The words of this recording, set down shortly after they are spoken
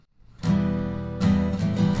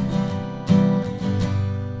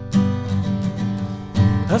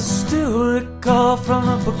I still recall from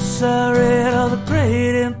the books I read all the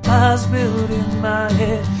great empires built in my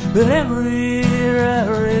head. But every year I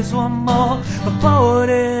raise one more. I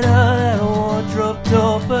boarded out that wardrobe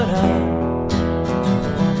door, but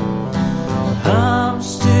I'm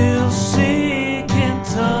still seeking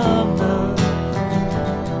Tumnus.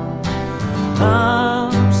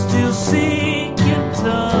 I'm still seeking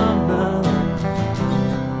Tumnus.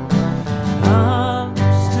 I'm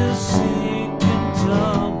still seeking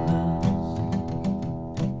Tumnus.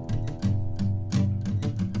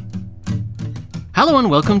 Hello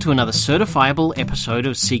and welcome to another certifiable episode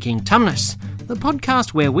of Seeking Tumnus, the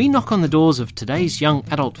podcast where we knock on the doors of today's young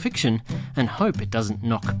adult fiction and hope it doesn't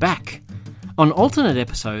knock back. On alternate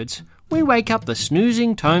episodes, we wake up the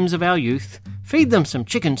snoozing tomes of our youth, feed them some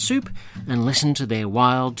chicken soup, and listen to their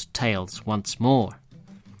wild tales once more.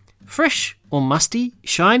 Fresh or musty,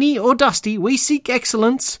 shiny or dusty, we seek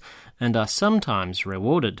excellence and are sometimes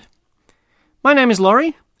rewarded. My name is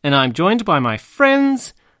Laurie, and I'm joined by my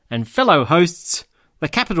friends and fellow hosts, the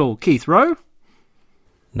capital Keith Rowe.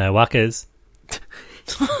 No wuckers.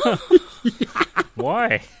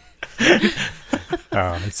 Why?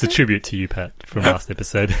 It's a tribute to you, Pat, from last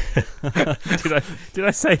episode. Did I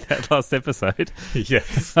say that last episode?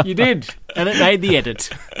 Yes. You did, and it made the edit.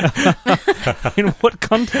 In what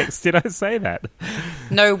context did I say that?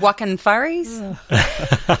 No wuckin' furries?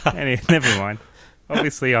 Anyway, never mind.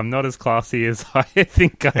 Obviously, I'm not as classy as I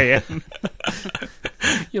think I am.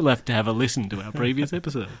 You'll have to have a listen to our previous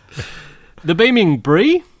episode. The beaming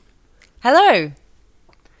Bree Hello.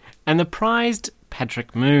 and the prized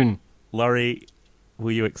Patrick Moon. Laurie,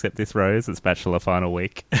 will you accept this rose? It's Bachelor final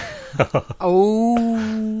week. Oh.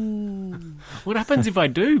 What happens if I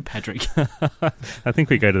do, Patrick? I think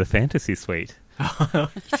we go to the fantasy suite.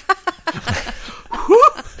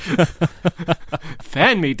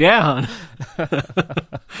 Fan me down.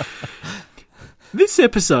 This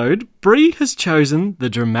episode, Bree has chosen the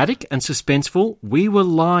dramatic and suspenseful We Were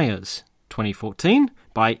Liars, 2014,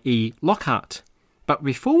 by E. Lockhart. But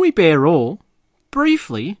before we bear all,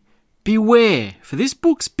 briefly, beware, for this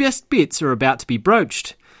book's best bits are about to be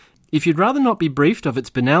broached. If you'd rather not be briefed of its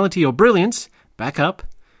banality or brilliance, back up,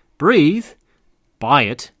 breathe, buy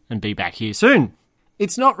it, and be back here soon.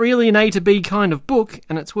 It's not really an A to B kind of book,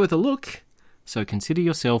 and it's worth a look, so consider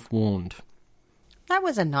yourself warned. That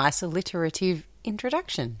was a nice alliterative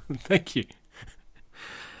introduction. Thank you.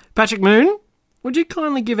 Patrick Moon, would you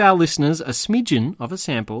kindly give our listeners a smidgen of a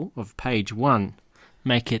sample of page 1?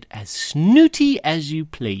 Make it as snooty as you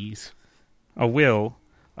please. I will.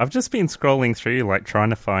 I've just been scrolling through, trying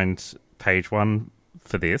to find page 1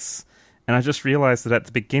 for this, and I just realised that at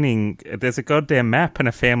the beginning, there's a goddamn map and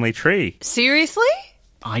a family tree. Seriously?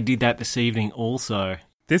 I did that this evening also.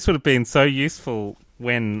 This would have been so useful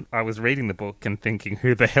when I was reading the book and thinking,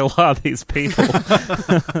 who the hell are these people?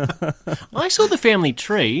 I saw the family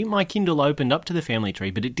tree. My Kindle opened up to the family tree,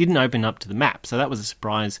 but it didn't open up to the map, so that was a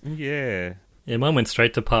surprise. Yeah. Yeah, mine went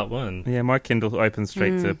straight to part 1. Yeah, my Kindle opens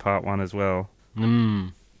straight to part 1 as well.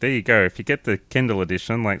 Mm. There you go. If you get the Kindle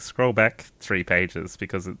edition, scroll back 3 pages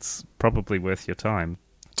because it's probably worth your time.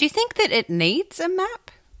 Do you think that it needs a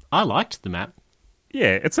map? I liked the map.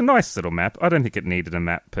 Yeah, it's a nice little map. I don't think it needed a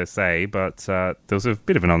map per se, but there was a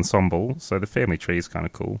bit of an ensemble, so the family tree is kind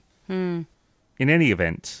of cool. In any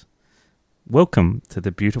event, welcome to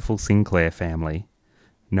the beautiful Sinclair family.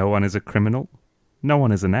 No one is a criminal. No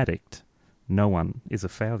one is an addict. No one is a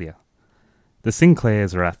failure. The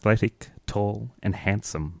Sinclairs are athletic, tall, and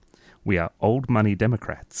handsome. We are old money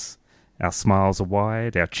Democrats. Our smiles are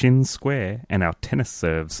wide, our chins square, and our tennis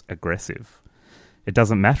serves aggressive. It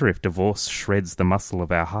doesn't matter if divorce shreds the muscle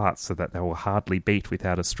of our hearts so that they will hardly beat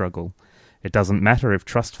without a struggle. It doesn't matter if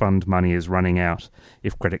trust fund money is running out,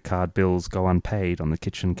 if credit card bills go unpaid on the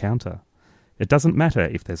kitchen counter. It doesn't matter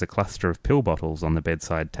if there's a cluster of pill bottles on the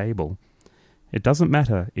bedside table. It doesn't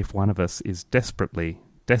matter if one of us is desperately,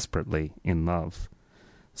 desperately in love.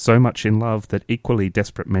 So much in love that equally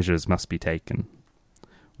desperate measures must be taken.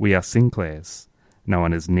 We are Sinclairs. No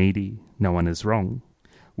one is needy, no one is wrong.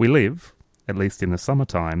 We live, at least in the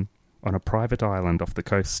summertime, on a private island off the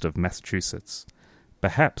coast of Massachusetts.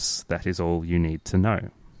 Perhaps that is all you need to know.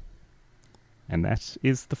 And that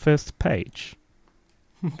is the first page.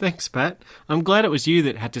 Thanks, Pat. I'm glad it was you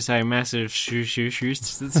that had to say massive shoo.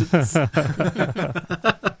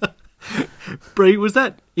 Bree, was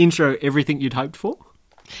that intro everything you'd hoped for?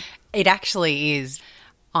 It actually is.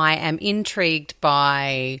 I am intrigued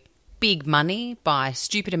by big money, by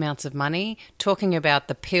stupid amounts of money, talking about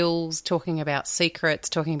the pills, talking about secrets,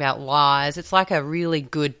 talking about lies. It's like a really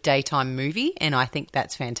good daytime movie, and I think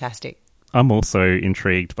that's fantastic. I'm also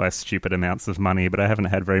intrigued by stupid amounts of money, but I haven't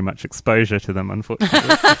had very much exposure to them, unfortunately.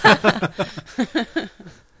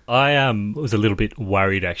 I was a little bit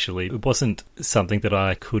worried, actually. It wasn't something that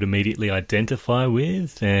I could immediately identify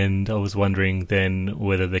with, and I was wondering then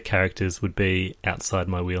whether the characters would be outside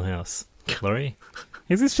my wheelhouse. Laurie?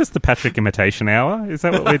 Is this just the Patrick imitation hour? Is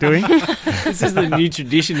that what we're doing? This is the new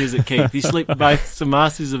tradition, is it, Keith? You slip both some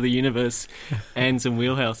Masters of the Universe and some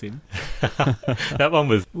Wheelhouse in. That one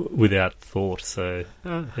was without thought, so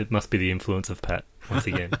it must be the influence of Pat, once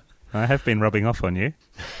again. I have been rubbing off on you.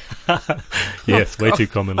 Yes, way too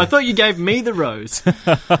commonly. I thought you gave me the rose.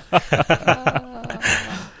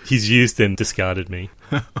 He's used and discarded me.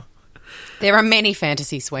 There are many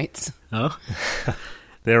fantasy suites. Oh.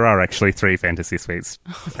 There are actually 3 fantasy suites,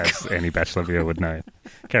 as any Bachelor viewer would know.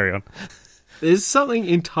 Carry on. There's something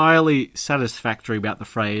entirely satisfactory about the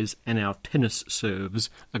phrase, and our tennis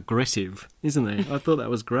serves aggressive, isn't there? I thought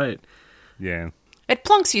that was great. Yeah. It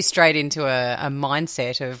plonks you straight into a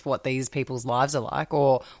mindset of what these people's lives are like,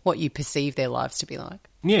 or what you perceive their lives to be like.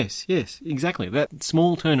 Yes, exactly. That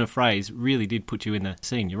small turn of phrase really did put you in the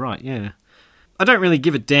scene. You're right, yeah. I don't really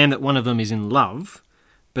give a damn that one of them is in love,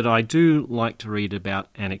 but I do like to read about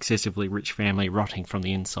an excessively rich family rotting from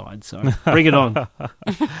the inside, so bring it on.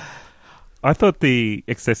 I thought the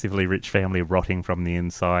excessively rich family rotting from the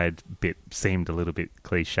inside bit seemed a little bit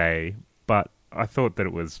cliche, but I thought that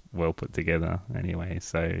it was well put together anyway,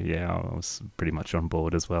 so yeah, I was pretty much on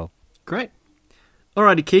board as well. Great.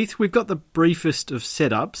 Alrighty, Keith, we've got the briefest of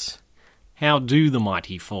setups. How do the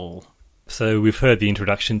mighty fall? So we've heard the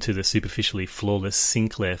introduction to the superficially flawless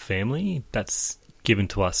Sinclair family. That's given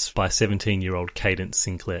to us by 17-year-old Cadence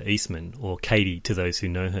Sinclair Eastman, or Katie to those who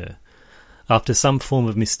know her. After some form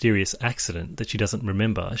of mysterious accident that she doesn't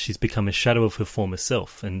remember, she's become a shadow of her former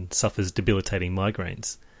self and suffers debilitating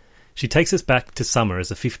migraines. She takes us back to summer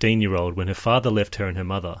as a 15-year-old when her father left her and her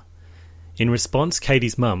mother. In response,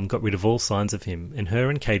 Katie's mum got rid of all signs of him, and her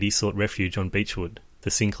and Katie sought refuge on Beechwood,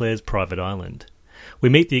 the Sinclair's private island. We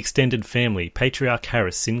meet the extended family, Patriarch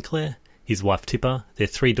Harris Sinclair, his wife Tipper, their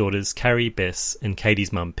 3 daughters Carrie, Bess, and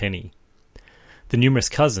Katie's mum Penny. The numerous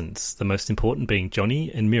cousins, the most important being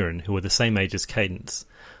Johnny and Mirren, who are the same age as Cadence.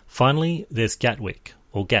 Finally, there's Gatwick,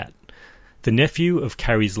 or Gat, the nephew of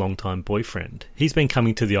Carrie's longtime boyfriend. He's been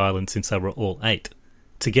coming to the island since they were all 8.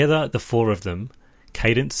 Together, the 4 of them,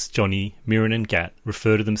 Cadence, Johnny, Mirren and Gat,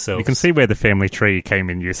 refer to themselves... You can see where the family tree came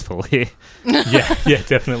in useful here. Yeah,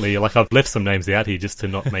 definitely. Like, I've left some names out here just to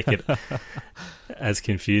not make it as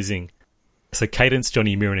confusing. So Cadence,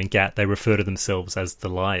 Johnny, Mirren and Gat, they refer to themselves as the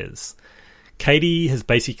Liars. Katie has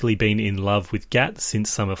basically been in love with Gat since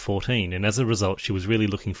summer 14, and as a result she was really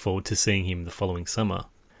looking forward to seeing him the following summer.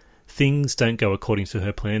 Things don't go according to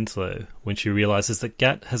her plans though, when she realises that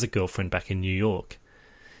Gat has a girlfriend back in New York.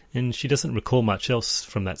 And she doesn't recall much else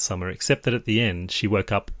from that summer except that at the end she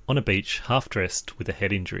woke up on a beach half-dressed with a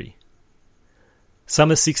head injury.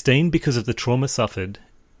 Summer 16, because of the trauma suffered,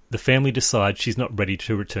 the family decides she's not ready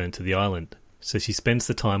to return to the island, so she spends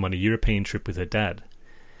the time on a European trip with her dad.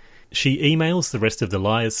 She emails the rest of the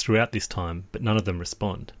Liars throughout this time, but none of them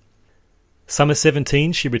respond. Summer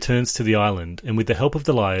 17, she returns to the island, and with the help of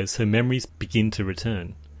the Liars, her memories begin to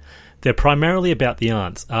return. They're primarily about the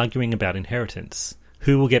aunts arguing about inheritance,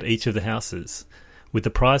 who will get each of the houses, with the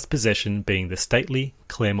prized possession being the stately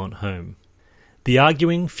Claremont home. The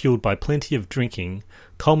arguing, fueled by plenty of drinking,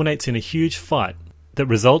 culminates in a huge fight that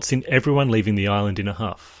results in everyone leaving the island in a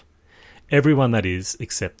huff. Everyone, that is,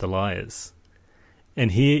 except the Liars.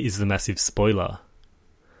 And here is the massive spoiler.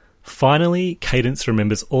 Finally, Cadence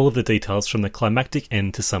remembers all of the details from the climactic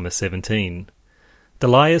end to Summer 17. The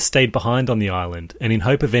Liars stayed behind on the island, and in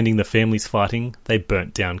hope of ending the family's fighting, they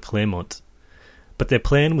burnt down Claremont. But their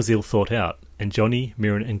plan was ill thought out, and Johnny,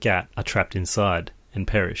 Mirren and Gat are trapped inside, and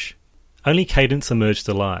perish. Only Cadence emerged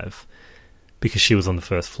alive, because she was on the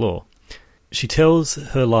first floor. She tells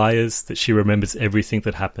her Liars that she remembers everything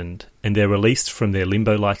that happened, and they're released from their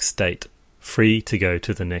limbo-like state, free to go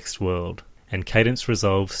to the next world. And Cadence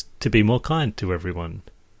resolves to be more kind to everyone.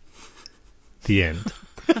 The end.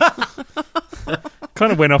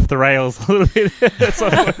 Kind of went off the rails a little bit.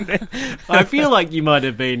 I feel like you might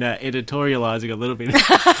have been editorialising a little bit.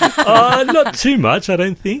 Not too much, I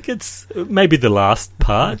don't think. It's maybe the last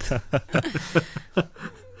part.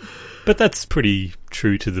 But that's pretty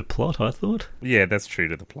true to the plot, I thought. Yeah, that's true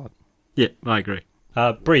to the plot. Yeah, I agree.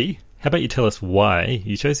 Bree, how about you tell us why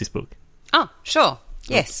you chose this book? Oh, sure.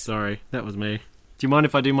 Yes. Oh, sorry, that was me. Do you mind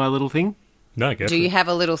if I do my little thing? No, go Do for you it. have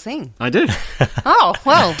a little thing? I do. Oh,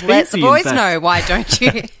 well, let the in boys fact. know. Why don't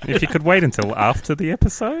you? If you could wait until after the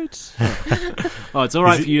episode. Oh, it's all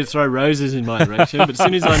right for you to throw roses in my direction, but as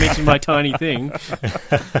soon as I mention my tiny thing,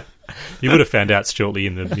 You would have found out shortly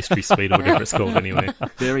in the mystery suite or whatever it's called anyway.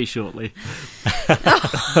 very shortly.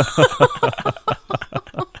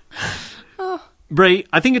 Bree,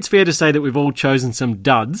 I think it's fair to say that we've all chosen some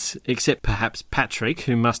duds, except perhaps Patrick,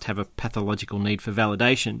 who must have a pathological need for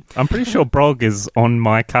validation. I'm pretty sure Brog is on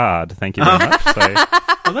my card. Thank you very much. So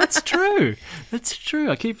Well, that's true. That's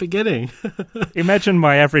true. I keep forgetting. imagine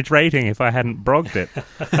my average rating if I hadn't brogged it.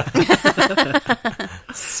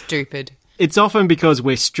 Stupid. It's often because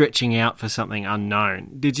we're stretching out for something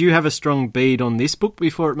unknown. Did you have a strong bead on this book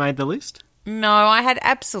before it made the list? No, I had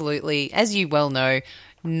absolutely, as you well know,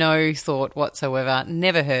 no thought whatsoever.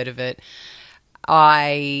 Never heard of it.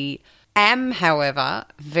 I am, however,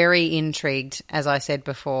 very intrigued, as I said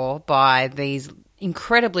before, by these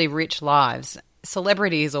incredibly rich lives.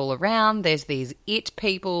 Celebrities all around. There's these it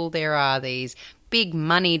people. There are these big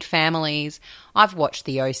moneyed families. I've watched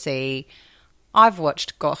The OC. I've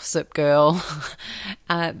watched Gossip Girl.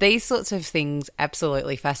 These sorts of things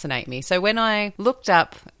absolutely fascinate me. So when I looked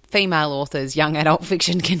up female authors, young adult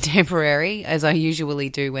fiction contemporary, as I usually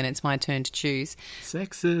do when it's my turn to choose.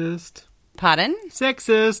 Sexist. Pardon?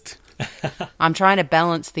 Sexist. I'm trying to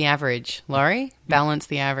balance the average, Laurie. Balance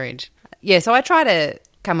the average. Yeah, so I try to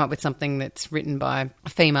come up with something that's written by a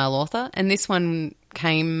female author, and this one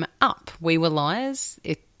came up. We Were Liars.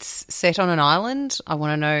 It's set on an island. I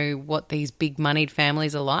want to know what these big moneyed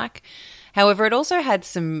families are like. However, it also had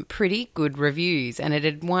some pretty good reviews, and it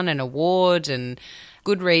had won an award, and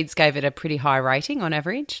Goodreads gave it a pretty high rating on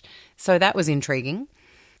average. So that was intriguing.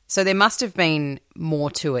 So there must have been more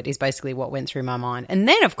to it, is basically what went through my mind. And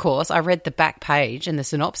then, of course, I read the back page and the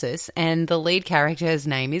synopsis, and the lead character's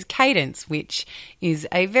name is Cadence, which is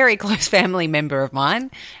a very close family member of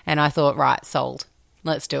mine. And I thought, right, sold.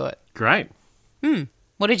 Let's do it. Great.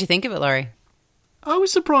 What did you think of it, Laurie? I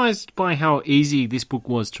was surprised by how easy this book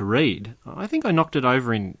was to read. I think I knocked it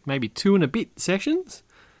over in maybe 2 and a bit sessions.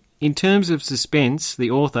 In terms of suspense,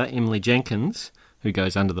 the author, Emily Jenkins, who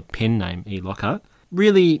goes under the pen name E. Lockhart,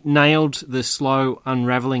 really nailed the slow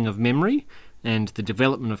unravelling of memory and the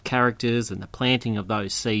development of characters and the planting of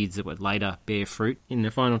those seeds that would later bear fruit in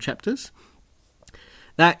the final chapters.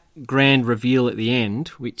 That grand reveal at the end,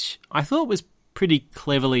 which I thought was pretty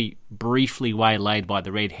cleverly, briefly waylaid by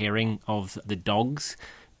the red herring of the dogs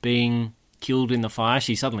being killed in the fire.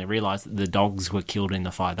 She suddenly realised that the dogs were killed in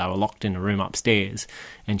the fire. They were locked in a room upstairs,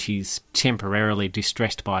 and she's temporarily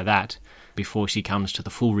distressed by that before she comes to the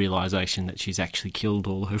full realisation that she's actually killed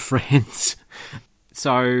all her friends.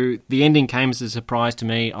 So the ending came as a surprise to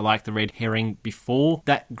me. I like the red herring before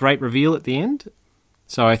that great reveal at the end.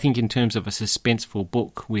 So I think in terms of a suspenseful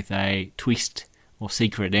book with a twist or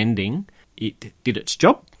secret ending, it did its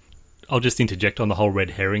job. I'll just interject on the whole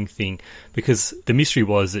red herring thing, because the mystery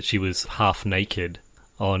was that she was half naked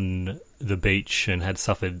on the beach and had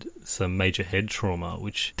suffered some major head trauma,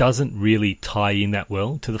 which doesn't really tie in that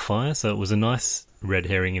well to the fire, so it was a nice red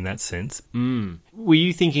herring in that sense. Were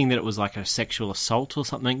you thinking that it was like a sexual assault or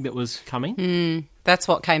something that was coming? That's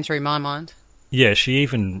what came through my mind. Yeah, she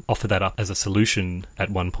even offered that up as a solution at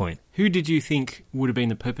one point. Who did you think would have been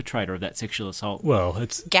the perpetrator of that sexual assault? Well,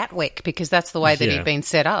 it's... Gatwick, because that's the way that Yeah. he'd been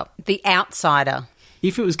set up. The outsider.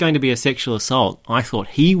 If it was going to be a sexual assault, I thought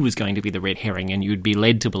he was going to be the red herring, and you'd be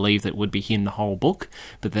led to believe that it would be him the whole book,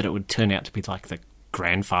 but that it would turn out to be like the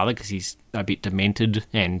grandfather, because he's a bit demented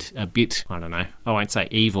and a bit, I don't know, I won't say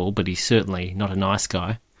evil, but he's certainly not a nice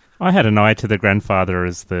guy. I had an eye to the grandfather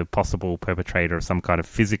as the possible perpetrator of some kind of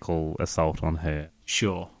physical assault on her.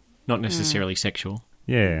 Sure. Not necessarily sexual.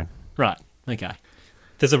 Yeah. Right. Okay.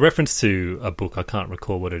 There's a reference to a book, I can't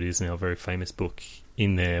recall what it is now, a very famous book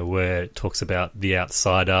in there where it talks about the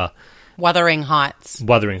outsider. Wuthering Heights.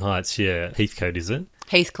 Wuthering Heights, yeah. Heathcote, is it?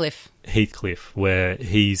 Heathcliff. Heathcliff, where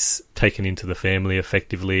he's taken into the family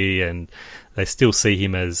effectively, and they still see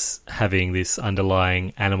him as having this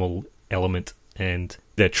underlying animal element, and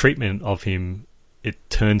their treatment of him, it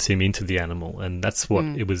turns him into the animal, and that's what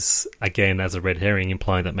it was, again, as a red herring,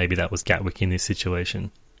 implying that maybe that was Gatwick in this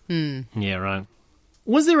situation. Yeah, right.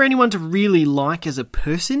 Was there anyone to really like as a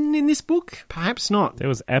person in this book? Perhaps not. There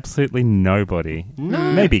was absolutely nobody.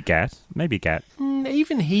 No. Maybe Gat. Maybe Gat.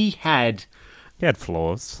 Even he had... He had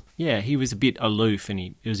flaws. Yeah, he was a bit aloof, and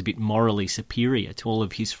he was a bit morally superior to all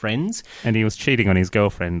of his friends. And he was cheating on his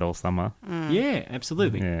girlfriend all summer. Yeah,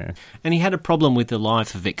 absolutely. Yeah. And he had a problem with the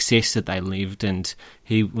life of excess that they lived, and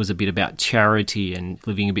he was a bit about charity and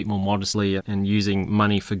living a bit more modestly and using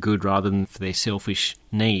money for good rather than for their selfish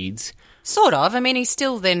needs. Sort of. I mean, he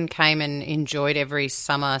still then came and enjoyed every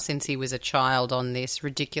summer since he was a child on this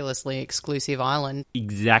ridiculously exclusive island.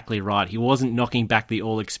 Exactly right. He wasn't knocking back the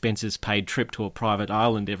all-expenses-paid trip to a private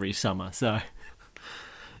island every summer, so...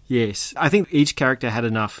 Yes, I think each character had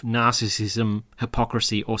enough narcissism,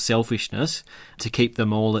 hypocrisy or selfishness to keep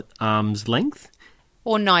them all at arm's length.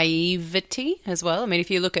 Or naivety as well. I mean,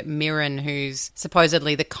 if you look at Mirren, who's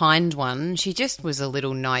supposedly the kind one, she just was a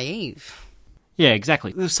little naive. Yeah,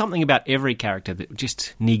 exactly. There's something about every character that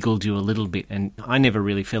just niggled you a little bit, and I never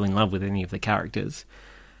really fell in love with any of the characters.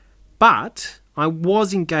 But I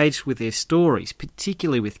was engaged with their stories,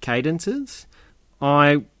 particularly with Cadence's.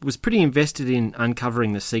 I was pretty invested in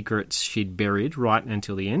uncovering the secrets she'd buried right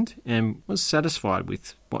until the end, and was satisfied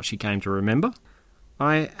with what she came to remember.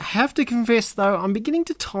 I have to confess, though, I'm beginning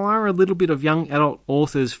to tire a little bit of young adult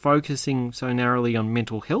authors focusing so narrowly on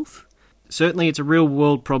mental health. Certainly it's a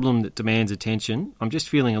real-world problem that demands attention. I'm just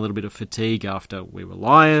feeling a little bit of fatigue after We Were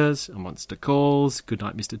Liars, A Monster Calls,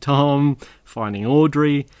 Goodnight Mr. Tom, Finding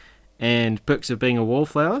Audrey, and Perks of Being a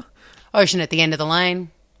Wallflower. Ocean at the End of the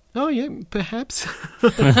Lane. Oh, yeah, perhaps.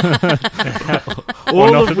 Or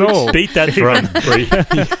not at all. Beat that drum, Brie.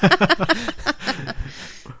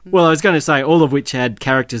 Well, I was going to say, all of which had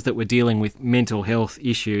characters that were dealing with mental health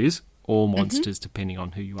issues, or monsters, depending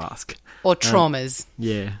on who you ask. Or traumas.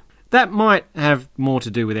 Yeah. That might have more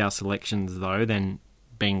to do with our selections, though, than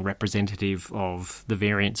being representative of the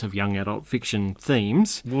variants of young adult fiction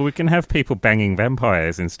themes. Well, we can have people banging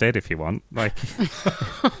vampires instead if you want. Like,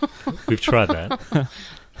 We've tried that.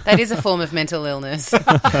 That is a form of mental illness.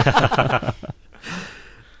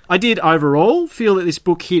 I did overall feel that this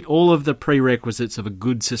book hit all of the prerequisites of a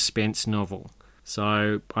good suspense novel.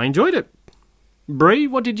 So I enjoyed it. Brie,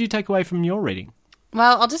 what did you take away from your reading?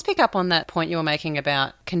 Well, I'll just pick up on that point you were making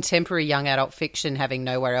about contemporary young adult fiction having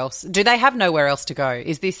nowhere else. Do they have nowhere else to go?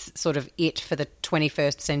 Is this sort of it for the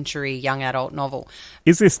 21st century young adult novel?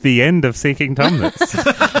 is this the end of Seeking Tumnus?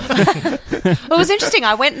 Well, it was interesting.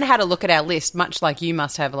 I went and had a look at our list, much like you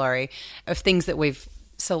must have, Laurie, of things that we've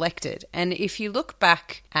selected. And if you look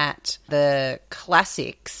back at the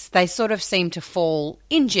classics, they sort of seem to fall,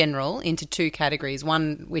 in general, into two categories.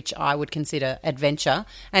 One which I would consider adventure,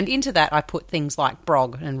 and into that I put things like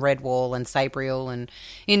Brog and Redwall and Sabriel and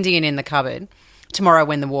Indian in the Cupboard, Tomorrow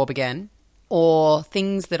When the War Began, or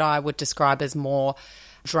things that I would describe as more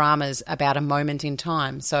dramas about a moment in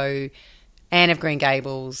time. So Anne of Green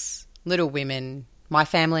Gables, Little Women, My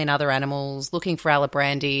Family and Other Animals, Looking for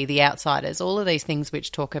Alibrandi, The Outsiders, all of these things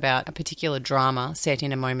which talk about a particular drama set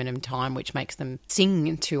in a moment in time which makes them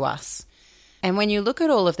sing to us. And when you look at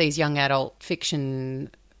all of these young adult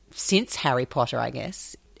fiction since Harry Potter, I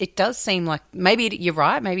guess, it does seem like maybe you're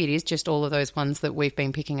right, maybe it is just all of those ones that we've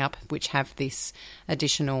been picking up which have this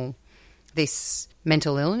additional, this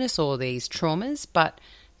mental illness or these traumas, but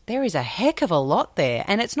there is a heck of a lot there.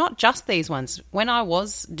 And it's not just these ones. When I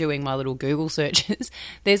was doing my little Google searches,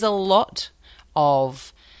 there's a lot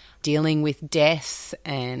of dealing with death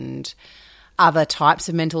and other types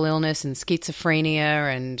of mental illness and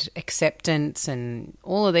schizophrenia and acceptance and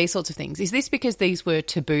all of these sorts of things. Is this because these were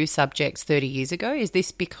taboo subjects 30 years ago? Is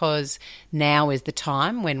this because now is the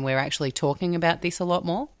time when we're actually talking about this a lot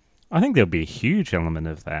more? I think there'll be a huge element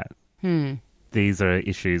of that. These are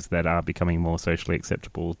issues that are becoming more socially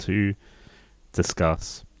acceptable to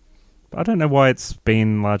discuss. But I don't know why it's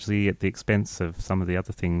been largely at the expense of some of the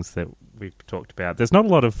other things that we've talked about. There's not a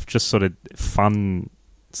lot of just sort of fun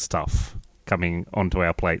stuff coming onto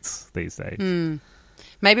our plates these days.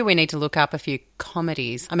 Maybe we need to look up a few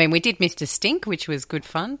comedies. I mean, we did Mr. Stink, which was good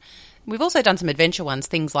fun. We've also done some adventure ones,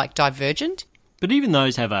 things like Divergent. But even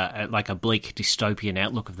those have a bleak dystopian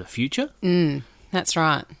outlook of the future. That's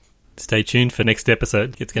right. Stay tuned for next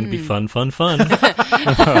episode. It's going to be fun, fun, fun.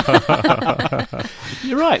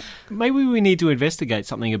 You're right. Maybe we need to investigate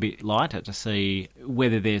something a bit lighter to see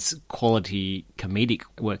whether there's quality comedic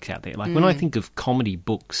works out there. Like when I think of comedy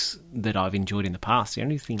books that I've enjoyed in the past, the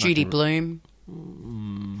only thing Judy Blume.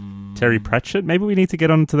 Terry Pratchett? Maybe we need to get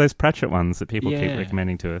on to those Pratchett ones that people keep Yeah.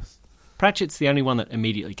 recommending to us. Pratchett's the only one that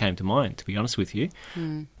immediately came to mind, to be honest with you.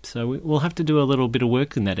 So we'll have to do a little bit of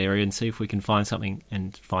work in that area and see if we can find something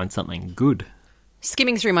good.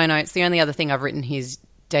 Skimming through my notes, the only other thing I've written is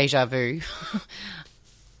Deja Vu.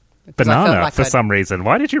 Banana, for some reason.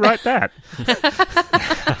 Why did you write that?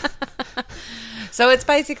 So it's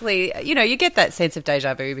basically, you get that sense of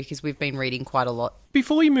deja vu because we've been reading quite a lot.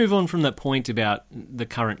 Before you move on from that point about the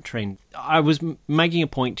current trend, I was making a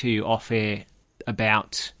point to you off air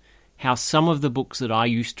about how some of the books that I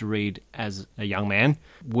used to read as a young man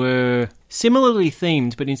were similarly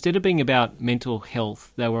themed, but instead of being about mental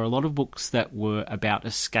health, there were a lot of books that were about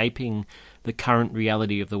escaping the current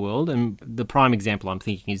reality of the world. And the prime example I'm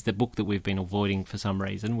thinking is the book that we've been avoiding for some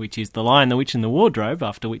reason, which is The Lion, the Witch and the Wardrobe,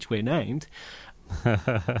 after which we're named,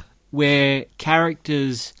 where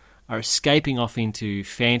characters are escaping off into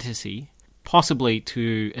fantasy, possibly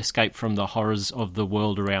to escape from the horrors of the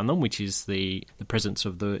world around them, which is the presence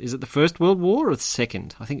of the... Is it the First World War or the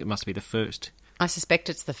Second? I think it must be the first. I suspect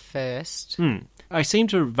it's the first. I seem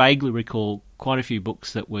to vaguely recall quite a few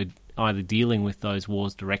books that were either dealing with those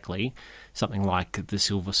wars directly, something like The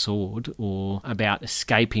Silver Sword, or about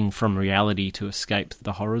escaping from reality to escape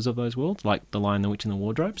the horrors of those worlds, like The Lion, the Witch and the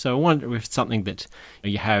Wardrobe. So I wonder if it's something that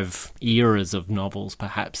you have eras of novels,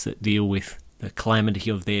 perhaps, that deal with the calamity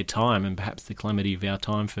of their time, and perhaps the calamity of our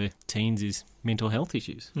time for teens is mental health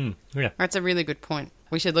issues. Yeah. That's a really good point.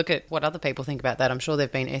 We should look at what other people think about that. I'm sure there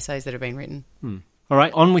have been essays that have been written. All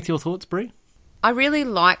right, on with your thoughts, Brie. I really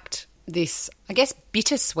liked this, I guess,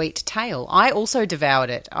 bittersweet tale. I also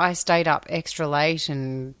devoured it. I stayed up extra late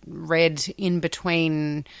and read in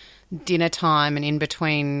between dinner time and in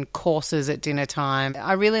between courses at dinner time.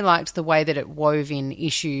 I really liked the way that it wove in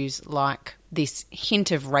issues like this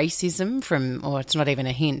hint of racism from, or it's not even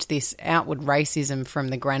a hint, this outward racism from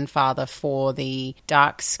the grandfather for the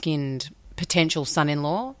dark-skinned potential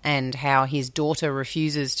son-in-law, and how his daughter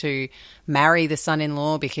refuses to marry the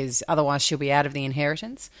son-in-law because otherwise she'll be out of the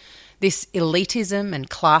inheritance. This elitism and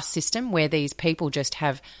class system where these people just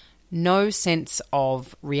have no sense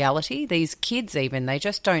of reality. These kids even, they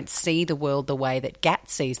just don't see the world the way that Gat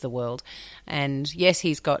sees the world. And yes,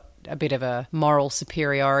 he's got a bit of a moral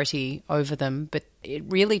superiority over them, but it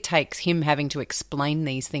really takes him having to explain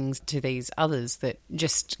these things to these others that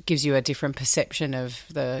just gives you a different perception of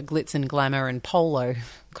the glitz and glamour and polo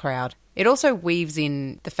crowd. It also weaves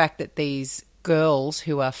in the fact that these girls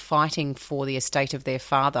who are fighting for the estate of their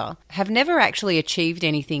father have never actually achieved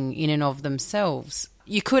anything in and of themselves.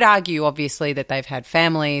 You could argue, obviously, that they've had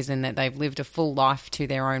families and that they've lived a full life to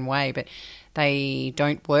their own way, but they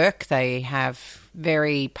don't work. They have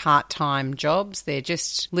very part-time jobs. They're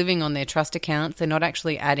just living on their trust accounts. They're not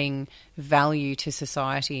actually adding value to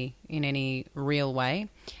society in any real way.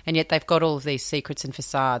 And yet they've got all of these secrets and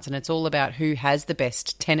facades, and it's all about who has the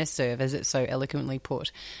best tennis serve, as it's so eloquently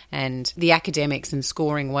put, and the academics and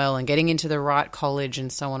scoring well and getting into the right college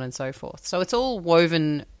and so on and so forth. So it's all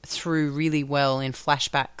woven through really well in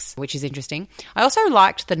flashbacks, which is interesting. I also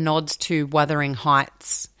liked the nods to Wuthering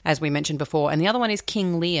Heights, as we mentioned before, and the other one is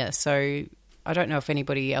King Lear. So I don't know if any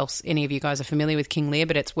of you guys are familiar with King Lear,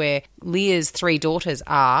 but it's where Lear's 3 daughters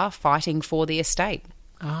are fighting for the estate.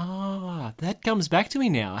 Ah, that comes back to me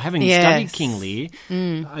now. Having Yes. studied King Lear,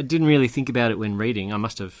 I didn't really think about it when reading. I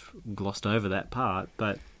must have glossed over that part,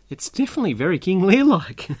 but it's definitely very King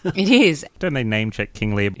Lear-like. It is. Don't they name check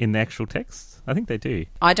King Lear in the actual text? I think they do.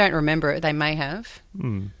 I don't remember it. They may have.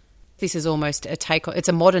 This is almost a take on... It's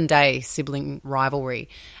a modern-day sibling rivalry.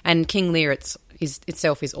 And King Lear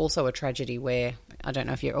itself is also a tragedy where, I don't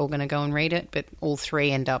know if you're all going to go and read it, but all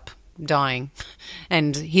 3 end up dying.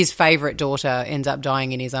 And his favourite daughter ends up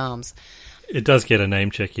dying in his arms. It does get a name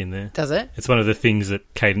check in there. Does it? It's one of the things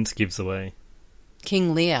that Cadence gives away.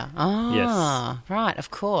 King Lear. Ah, Yes. Right, of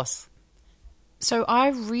course. So I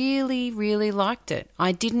really, really liked it.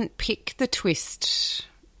 I didn't pick the twist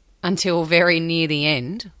until very near the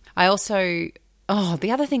end. I also...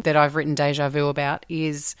 the other thing that I've written deja vu about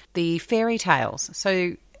is the fairy tales.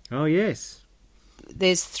 So Oh, yes.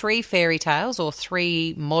 there's 3 fairy tales, or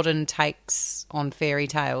 3 modern takes on fairy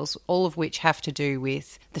tales, all of which have to do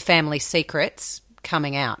with the family secrets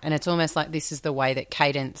coming out. And it's almost like this is the way that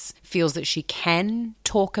Cadence feels that she can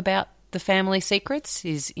talk about the family secrets,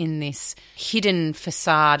 is in this hidden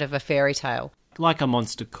facade of a fairy tale. Like A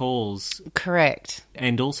Monster Calls. Correct.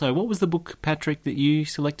 And also, what was the book, Patrick, that you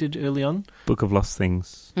selected early on? Book of Lost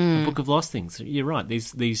Things. A Book of Lost Things. You're right.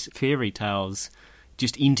 These fairy tales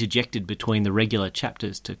just interjected between the regular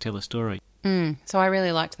chapters to tell a story. So I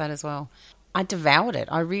really liked that as well. I devoured it.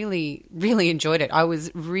 I really, really enjoyed it. I was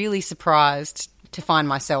really surprised to find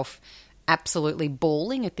myself absolutely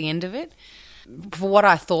bawling at the end of it, for what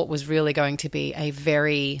I thought was really going to be a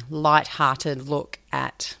very light-hearted look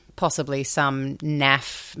at possibly some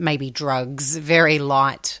naff, maybe drugs, very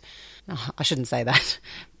light. I shouldn't say that.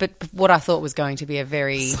 But what I thought was going to be a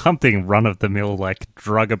very... Something run-of-the-mill like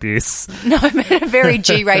drug abuse. No, I meant a very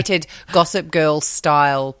G-rated Gossip Girl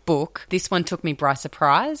style book. This one took me by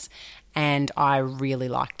surprise, and I really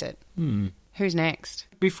liked it. Who's next?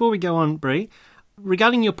 Before we go on, Brie,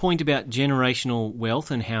 regarding your point about generational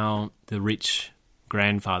wealth and how the rich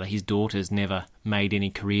grandfather, his daughters never made any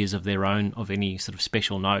careers of their own of any sort of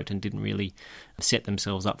special note and didn't really set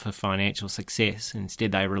themselves up for financial success.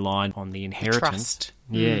 Instead, they relied on the inheritance. Trust.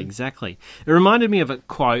 Yeah, exactly. It reminded me of a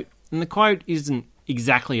quote, and the quote isn't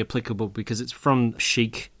exactly applicable because it's from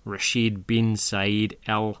Sheikh Rashid bin Saeed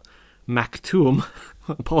Al Maktoum,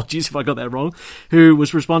 apologies if I got that wrong, who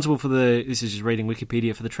was responsible for this is just reading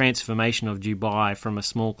Wikipedia, for the transformation of Dubai from a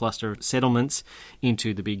small cluster of settlements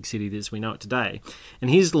into the big city as we know it today. And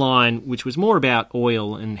his line, which was more about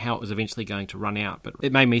oil and how it was eventually going to run out, but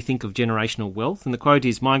it made me think of generational wealth. And the quote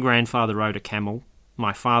is, "My grandfather rode a camel,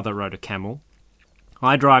 my father rode a camel,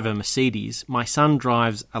 I drive a Mercedes, my son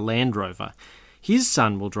drives a Land Rover. His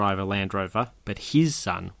son will drive a Land Rover, but his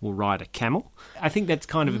son will ride a camel." I think that's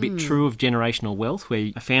kind of a bit true of generational wealth, where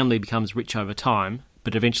a family becomes rich over time,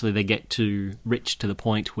 but eventually they get too rich to the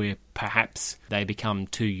point where perhaps they become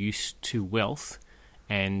too used to wealth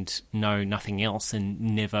and know nothing else and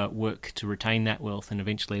never work to retain that wealth and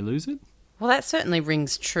eventually lose it. Well, that certainly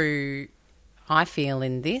rings true, I feel,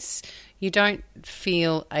 in this. You don't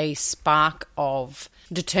feel a spark of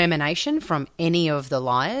determination from any of the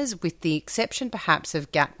liars, with the exception perhaps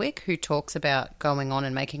of Gatwick, who talks about going on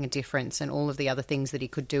and making a difference and all of the other things that he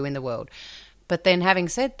could do in the world. But then, having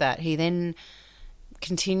said that, he then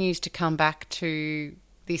continues to come back to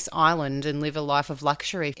this island and live a life of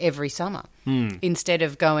luxury every summer, instead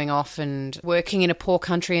of going off and working in a poor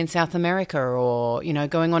country in South America, or, you know,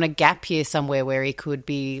 going on a gap year somewhere where he could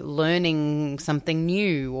be learning something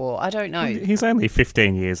new, or I don't know. He's only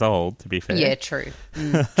 15 years old, to be fair. Yeah, true.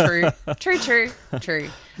 True.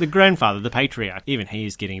 The grandfather, the patriarch, even he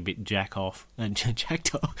is getting a bit jacked off.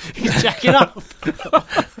 He's jacking off.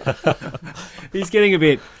 He's getting a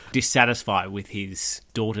bit dissatisfied with his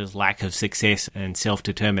daughter's lack of success and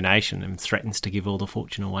self-determination, and threatens to give all the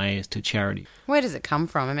fortune away as to charity. Where does it come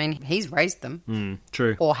from? I mean, he's raised them.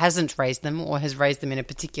 True. Or hasn't raised them, or has raised them in a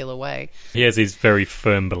particular way. He has these very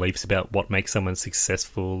firm beliefs about what makes someone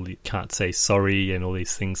successful. You can't say sorry and all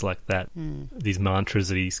these things like that. These mantras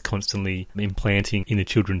that he's constantly implanting in the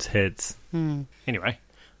children's heads. Anyway,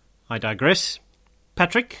 I digress.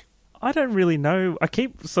 Patrick? I don't really know. I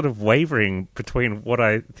keep sort of wavering between what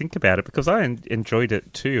I think about it, because I enjoyed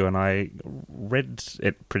it too, and I read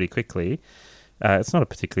it pretty quickly. It's not a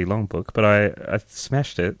particularly long book, but I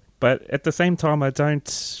smashed it. But at the same time,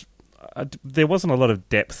 there wasn't a lot of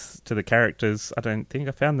depth to the characters, I don't think.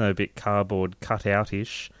 I found them a bit cardboard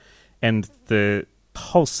cut-out-ish. And the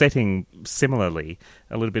whole setting, similarly,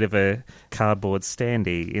 a little bit of a cardboard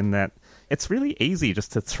standee, in that it's really easy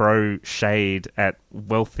just to throw shade at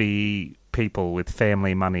wealthy people with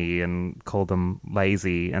family money and call them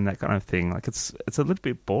lazy and that kind of thing. Like, it's a little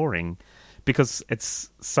bit boring, because it's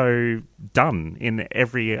so done in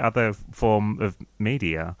every other form of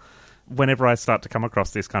media. Whenever I start to come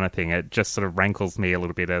across this kind of thing, it just sort of rankles me a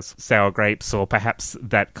little bit as sour grapes, or perhaps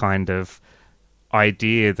that kind of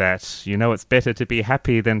idea that, you know, it's better to be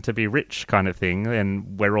happy than to be rich kind of thing,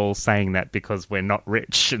 and we're all saying that because we're not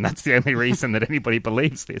rich, and that's the only reason that anybody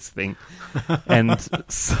believes this thing. And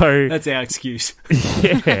so That's our excuse.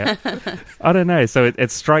 yeah, I don't know. So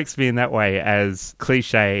it strikes me in that way as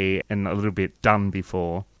cliche and a little bit done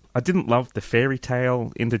before. I didn't love the fairy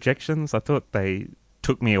tale interjections. I thought they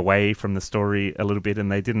took me away from the story a little bit,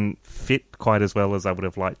 and they didn't fit quite as well as I would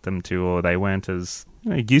have liked them to, or they weren't as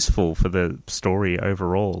useful for the story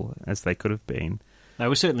overall as they could have been. They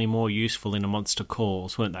were certainly more useful in A Monster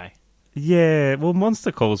Calls, weren't they? Yeah, well,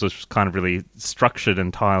 Monster Calls was kind of really structured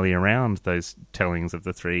entirely around those tellings of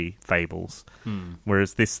the three fables.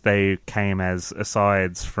 Whereas this, they came as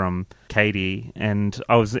asides from Katie, and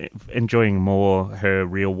I was enjoying more her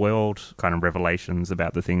real-world kind of revelations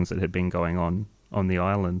about the things that had been going on the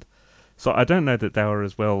island. So I don't know that they were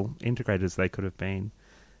as well integrated as they could have been.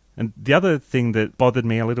 And the other thing that bothered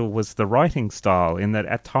me a little was the writing style, in that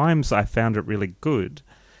at times I found it really good,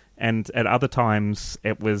 and at other times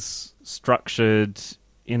it was structured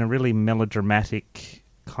in a really melodramatic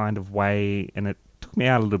kind of way, and it took me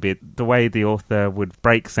out a little bit. The way the author would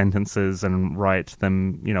break sentences and write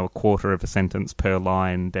them, you know, a quarter of a sentence per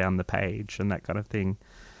line down the page and that kind of thing.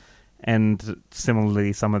 And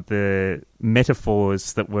similarly, some of the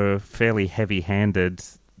metaphors that were fairly heavy-handed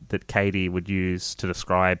that Katie would use to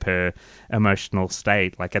describe her emotional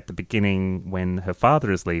state. Like at the beginning, when her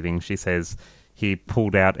father is leaving, she says, "He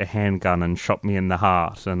pulled out a handgun and shot me in the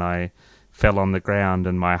heart, and I fell on the ground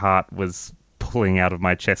and my heart was pulling out of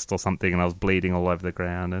my chest or something, and I was bleeding all over the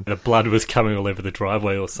ground." And The blood was coming all over the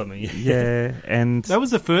driveway or something. yeah, and That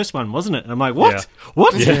was the first one, wasn't it? And I'm like, what? Yeah.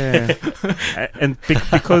 What? yeah, and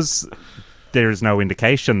because there is no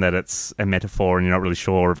indication that it's a metaphor and you're not really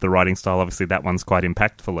sure of the writing style. Obviously, that one's quite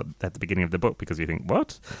impactful at the beginning of the book because you think,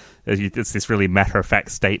 what? It's this really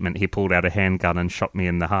matter-of-fact statement, he pulled out a handgun and shot me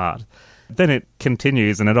in the heart. Then it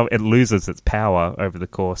continues and it loses its power over the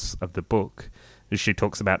course of the book. She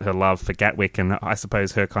talks about her love for Gatwick and I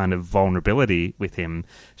suppose her kind of vulnerability with him.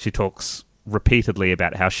 She talks repeatedly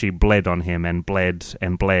about how she bled on him and bled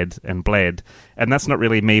and bled and bled. And that's not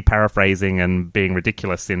really me paraphrasing and being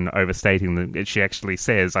ridiculous in overstating it. She actually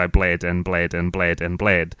says, I bled and bled and bled and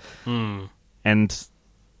bled. And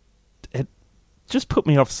it just put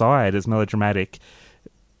me offside as melodramatic.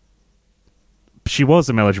 She was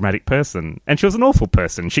a melodramatic person, and she was an awful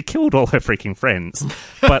person. She killed all her freaking friends.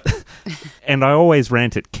 And I always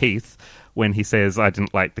rant at Keith when he says I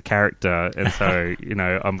didn't like the character, and so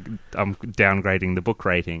I'm downgrading the book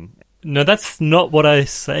rating. No, that's not what I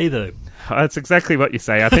say, though. That's exactly what you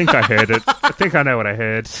say. I think I heard it. I think I know what I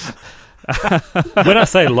heard. When I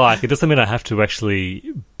say like, it doesn't mean I have to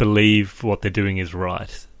actually believe what they're doing is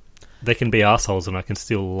right. They can be assholes, and I can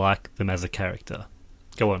still like them as a character.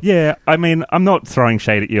 Go on. Yeah, I mean, I'm not throwing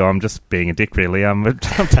shade at you. I'm just being a dick, really.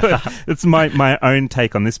 It's my own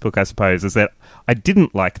take on this book, I suppose, is that I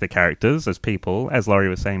didn't like the characters as people. As Laurie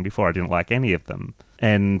was saying before, I didn't like any of them.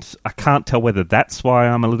 And I can't tell whether that's why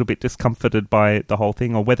I'm a little bit discomforted by the whole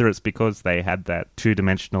thing or whether it's because they had that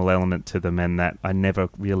two-dimensional element to them and that I never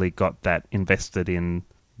really got that invested in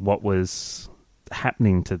what was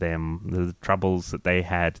happening to them, the troubles that they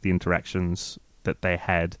had, the interactions that they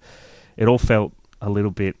had. It all felt a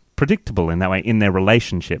little bit predictable in that way, in their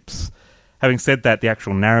relationships. Having said that, the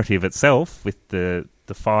actual narrative itself, with the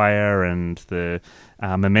fire and the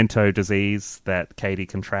memento disease that Katie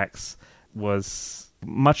contracts, was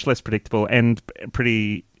much less predictable and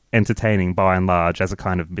pretty entertaining by and large as a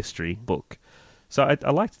kind of mystery book. So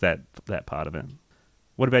I liked that part of it.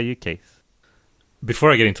 What about you, Keith?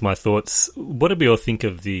 Before I get into my thoughts, what did we all think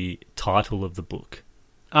of the title of the book?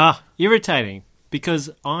 Irritating. Because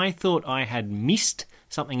I thought I had missed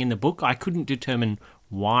something in the book. I couldn't determine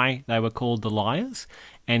why they were called the Liars.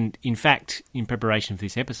 And in fact, in preparation for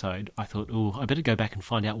this episode, I thought, I better go back and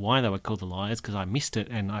find out why they were called the Liars because I missed it.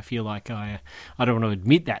 And I feel like I don't want to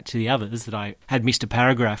admit that to the others, that I had missed a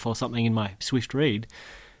paragraph or something in my swift read.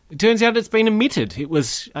 It turns out it's been omitted. It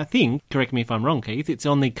was, I think, correct me if I'm wrong, Keith, it's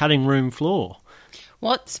on the cutting room floor.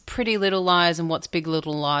 What's Pretty Little Liars and what's Big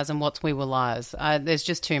Little Lies and what's We Were Liars? There's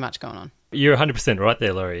just too much going on. You're 100% right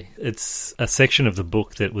there, Laurie. It's a section of the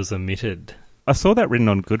book that was omitted. I saw that written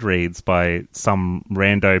on Goodreads by some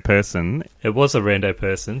rando person. It was a rando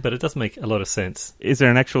person, but it does make a lot of sense. Is there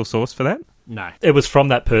an actual source for that? No. It was from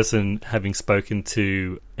that person having spoken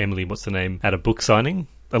to Emily, what's her name, at a book signing.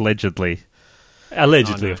 Allegedly.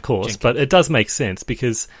 Allegedly, of course, but it does make sense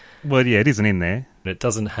because... Well, yeah, it isn't in there. It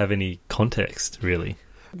doesn't have any context, really.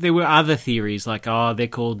 There were other theories like, they're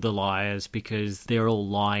called the Liars because they're all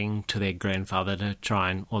lying to their grandfather to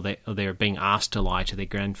try and, or they're being asked to lie to their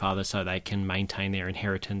grandfather so they can maintain their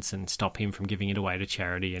inheritance and stop him from giving it away to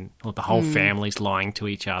charity, or the whole family's lying to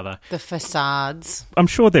each other. The facades. I'm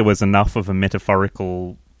sure there was enough of a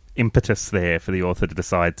metaphorical impetus there for the author to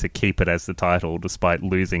decide to keep it as the title despite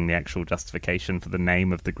losing the actual justification for the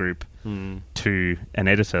name of the group to an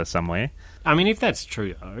editor somewhere. I mean, if that's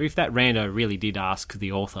true, though, if that rando really did ask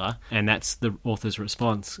the author, and that's the author's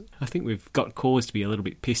response, I think we've got cause to be a little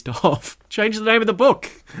bit pissed off. Change the name of the book!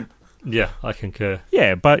 Yeah, I concur.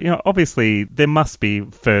 Yeah, but obviously there must be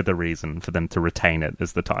further reason for them to retain it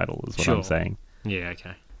as the title, is what I'm saying. Yeah,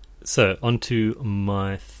 okay. So, on to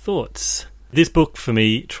my thoughts. This book, for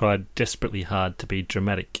me, tried desperately hard to be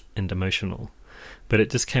dramatic and emotional, but it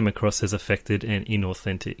just came across as affected and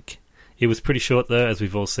inauthentic. It was pretty short, though, as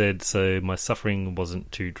we've all said, so my suffering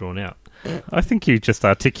wasn't too drawn out. I think you just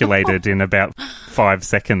articulated in about 5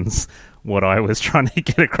 seconds what I was trying to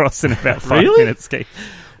get across in about 5 minutes.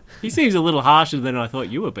 He seems a little harsher than I thought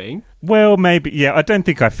you were being. Well, maybe, yeah, I don't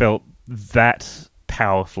think I felt that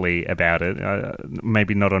powerfully about it.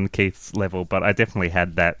 Maybe not on Keith's level, but I definitely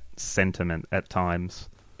had that sentiment at times.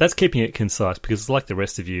 That's keeping it concise, because like the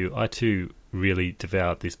rest of you, I too really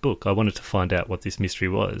devoured this book. I wanted to find out what this mystery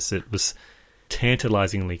was. It was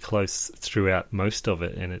tantalizingly close throughout most of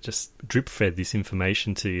it, and it just drip-fed this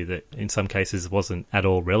information to you that in some cases wasn't at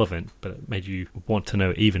all relevant, but it made you want to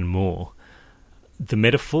know even more. The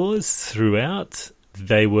metaphors throughout,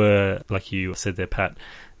 they were, like you said there, Pat,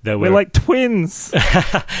 We're like twins.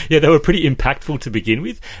 Yeah, they were pretty impactful to begin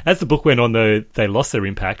with. As the book went on, though, they lost their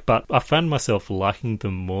impact, but I found myself liking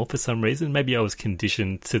them more for some reason. Maybe I was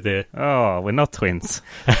conditioned to their... Oh, we're not twins.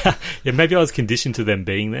 Yeah, maybe I was conditioned to them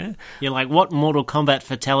being there. You're like, what Mortal Kombat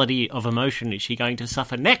fatality of emotion is she going to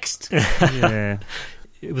suffer next? Yeah.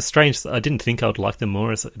 It was strange. I didn't think I would like them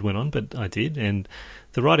more as it went on, but I did, and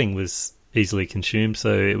the writing was easily consumed,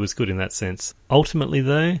 so it was good in that sense. Ultimately,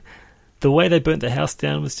 though, the way they burnt the house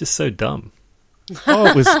down was just so dumb.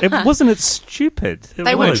 Oh, wasn't it stupid?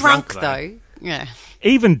 They were was. drunk, though. Yeah.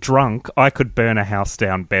 Even drunk, I could burn a house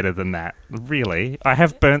down better than that. Really. I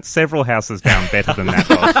have burnt several houses down better than that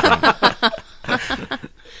while drunk.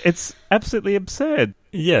 It's absolutely absurd.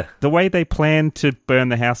 Yeah. The way they plan to burn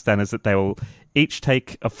the house down is that they will each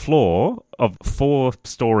take a floor of 4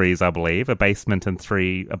 stories, I believe, a basement and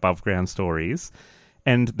 3 above-ground stories,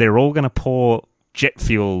 and they're all going to pour jet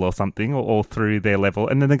fuel or something or through their level,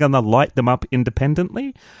 and then they're going to light them up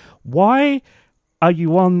independently. Why are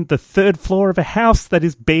you on the 3rd floor of a house that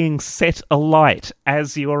is being set alight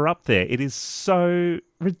as you are up there? It is so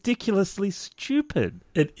ridiculously stupid.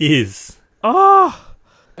 It is. Oh!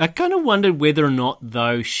 I kind of wondered whether or not,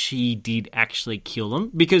 though, she did actually kill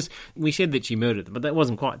them, because we said that she murdered them, but that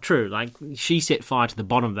wasn't quite true. Like, she set fire to the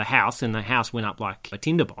bottom of the house, and the house went up like a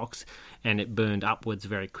tinderbox, and it burned upwards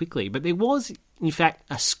very quickly. But there was, in fact,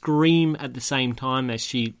 a scream at the same time as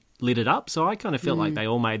she lit it up, so I kind of felt like they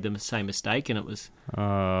all made the same mistake, and it was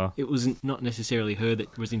not necessarily her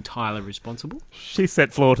that was entirely responsible. She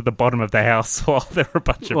set floor to the bottom of the house while there were a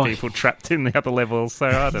bunch of people trapped in the other levels, so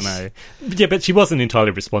I don't know. Yeah, but she wasn't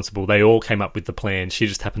entirely responsible. They all came up with the plan. She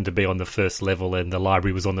just happened to be on the 1st level, and the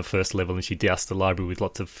library was on the 1st level, and she doused the library with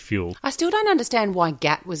lots of fuel. I still don't understand why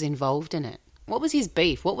Gat was involved in it. What was his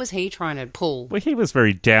beef? What was he trying to pull? Well, he was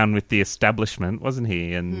very down with the establishment, wasn't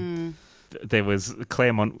he? And there was...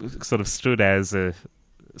 Claremont sort of stood as a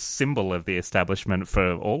symbol of the establishment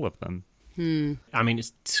for all of them. I mean,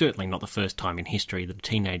 it's certainly not the first time in history that a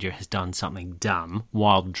teenager has done something dumb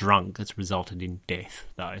while drunk that's resulted in death,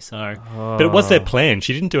 though, so... But it was their plan.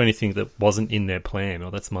 She didn't do anything that wasn't in their plan,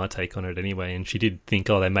 or that's my take on it anyway, and she did think,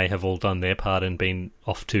 they may have all done their part and been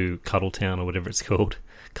off to Cuddletown or whatever it's called.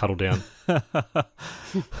 Cuddledown.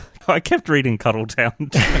 I kept reading Cuddletown.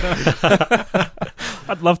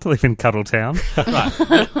 I'd love to live in Cuddletown. Right.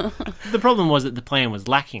 The problem was that the plan was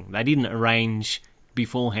lacking. They didn't arrange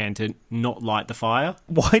beforehand to not light the fire.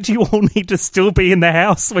 Why do you all need to still be in the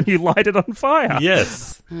house when you light it on fire?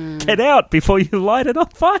 Yes. Get out before you light it on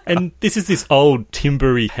fire. And this is this old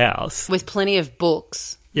timbery house. With plenty of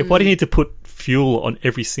books. Yeah, why do you need to put fuel on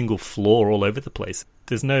every single floor all over the place?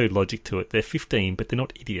 There's no logic to it. They're 15, but they're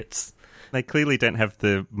not idiots. They clearly don't have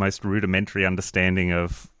the most rudimentary understanding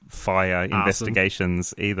of fire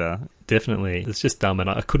investigations either. Definitely. It's just dumb, and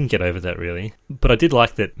I couldn't get over that, really. But I did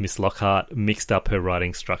like that Miss Lockhart mixed up her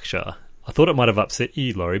writing structure. I thought it might have upset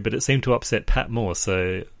you, Laurie, but it seemed to upset Pat more,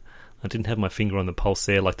 so I didn't have my finger on the pulse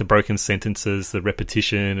there, like the broken sentences, the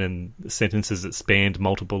repetition, and the sentences that spanned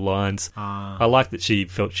multiple lines. I like that she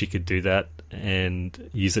felt she could do that and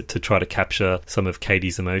use it to try to capture some of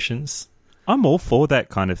Katie's emotions. I'm all for that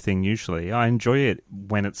kind of thing usually. I enjoy it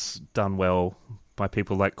when it's done well by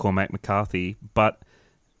people like Cormac McCarthy, but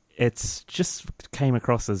it's just came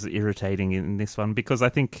across as irritating in this one because I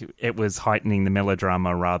think it was heightening the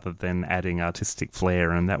melodrama rather than adding artistic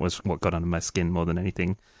flair, and that was what got under my skin more than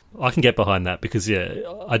anything. I can get behind that because, yeah,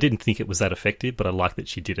 I didn't think it was that effective, but I like that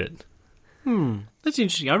she did it. That's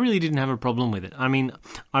interesting. I really didn't have a problem with it. I mean,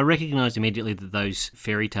 I recognised immediately that those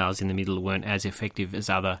fairy tales in the middle weren't as effective as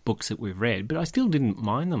other books that we've read, but I still didn't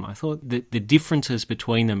mind them. I thought that the differences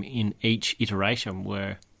between them in each iteration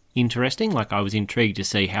were interesting. Like, I was intrigued to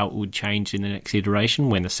see how it would change in the next iteration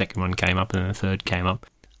when the second one came up and the third came up.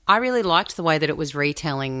 I really liked the way that it was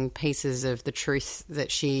retelling pieces of the truth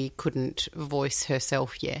that she couldn't voice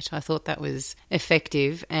herself yet. I thought that was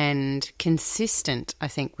effective and consistent, I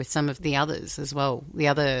think, with some of the others as well, the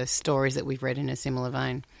other stories that we've read in a similar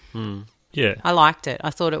vein. Yeah. I liked it. I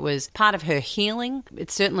thought it was part of her healing.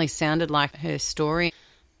 It certainly sounded like her story.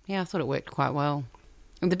 Yeah, I thought it worked quite well.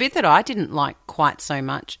 And the bit that I didn't like quite so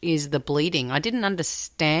much is the bleeding. I didn't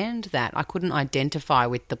understand that. I couldn't identify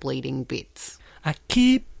with the bleeding bits. I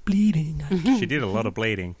keep bleeding. She did a lot of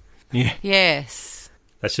bleeding. Yeah. Yes.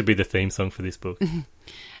 That should be the theme song for this book.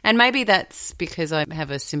 And maybe that's because I have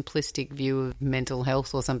a simplistic view of mental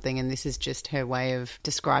health or something, and this is just her way of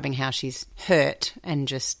describing how she's hurt and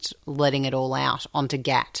just letting it all out onto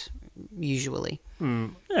Gat, usually.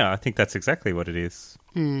 Yeah, I think that's exactly what it is.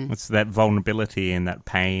 It's that vulnerability and that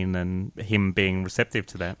pain and him being receptive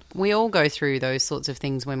to that. We all go through those sorts of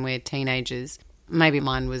things when we're teenagers. Maybe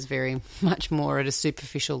mine was very much more at a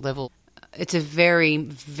superficial level. It's a very,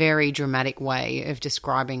 very dramatic way of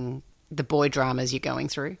describing the boy dramas you're going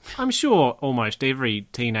through. I'm sure almost every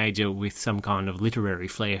teenager with some kind of literary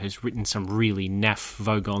flair has written some really naff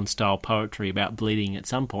Vogon-style poetry about bleeding at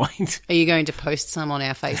some point. Are you going to post some on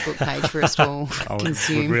our Facebook page for us to all I would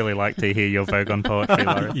consume? really like to hear your Vogon poetry,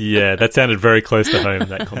 Laurie. Yeah, that sounded very close to home,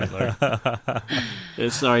 that comment, Laurie.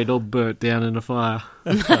 Sorry, it all burnt down in a fire.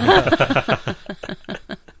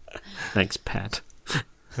 Thanks, Pat.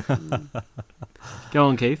 Go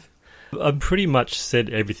on, Keith. I've pretty much said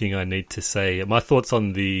everything I need to say. My thoughts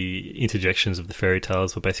on the interjections of the fairy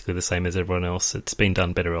tales were basically the same as everyone else. It's been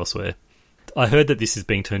done better elsewhere. I heard that this is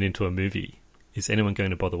being turned into a movie. Is anyone going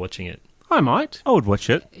to bother watching it? I might. I would watch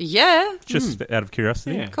it, Yeah, just out of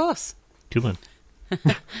curiosity. Yeah. of course. Good one.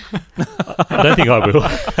 I don't think I will.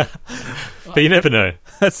 But you never know.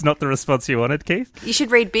 That's not the response you wanted, Keith. You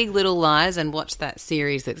should read Big Little Lies and watch that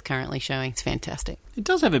series that's currently showing. It's fantastic. It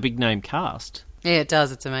does have a big name cast. Yeah, it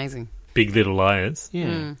does. It's amazing. Big Little Liars.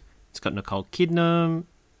 Yeah. It's got Nicole Kidman.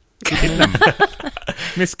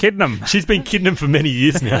 Miss Kidnam. She's been kidnapped for many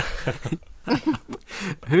years now.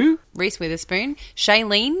 Who? Reese Witherspoon.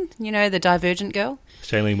 Shailene, you know, the Divergent girl.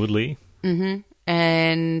 Shailene Woodley.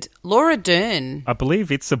 And Laura Dern. I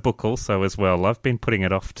believe it's a book also as well. I've been putting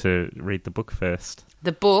it off to read the book first.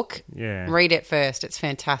 The book. Yeah. Read it first. It's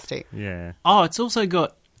fantastic. Yeah. Oh, it's also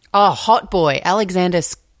got... Oh, Hot Boy. Alexander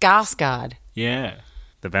Skarsgård. Yeah.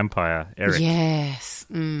 The vampire, Eric. Yes.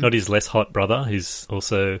 Not his less hot brother, who's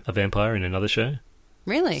also a vampire in another show.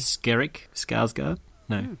 Really? Skerrick Skarsgård?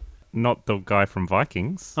 No. Not the guy from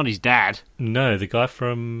Vikings. Not his dad. No, the guy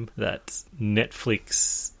from that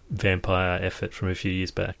Netflix vampire effort from a few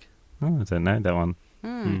years back. Oh, I don't know that one.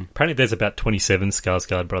 Apparently there's about 27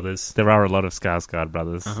 Skarsgård brothers. There are a lot of Skarsgård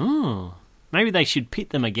brothers. Oh. Maybe they should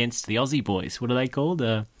pit them against the Aussie boys. What are they called?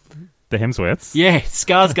 The Hemsworths. Yeah,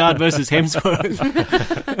 Skarsgård versus Hemsworth.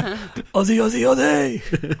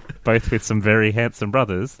 Aussie! Both with some very handsome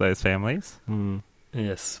brothers, those families.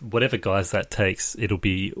 Yes, whatever guise that takes, it'll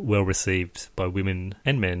be well received by women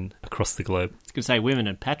and men across the globe. I was going to say women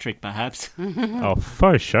and Patrick, perhaps. Oh,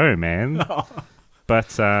 faux show, man. But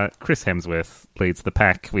Chris Hemsworth leads the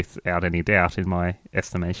pack without any doubt in my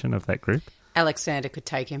estimation of that group. Alexander could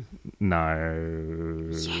take him. No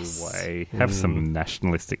Yes. way. Have some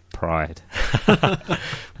nationalistic pride.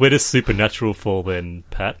 Where does Supernatural fall then,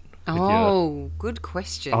 Pat? With your- Oh, good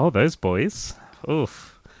question. Oh, those boys.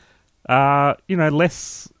 Oof.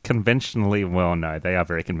 Less conventionally... Well, no, they are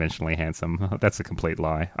very conventionally handsome. That's a complete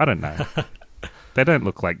lie. I don't know. They don't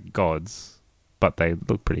look like gods, but they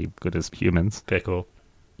look pretty good as humans. Fair call.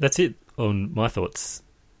 That's it on my thoughts.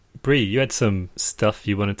 Bree, you had some stuff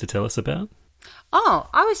you wanted to tell us about? Oh,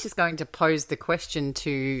 I was just going to pose the question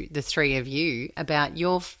to the three of you about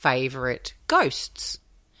your favourite ghosts.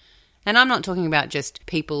 And I'm not talking about just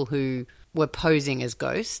people who were posing as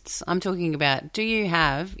ghosts. I'm talking about, do you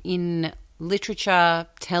have in literature,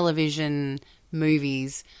 television,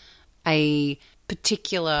 movies, a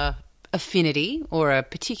particular affinity or a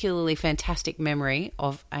particularly fantastic memory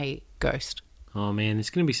of a ghost? Oh, man, there's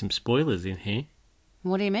going to be some spoilers in here.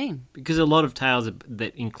 What do you mean? Because a lot of tales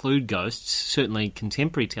that include ghosts, certainly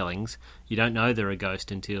contemporary tellings, you don't know they're a ghost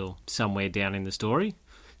until somewhere down in the story.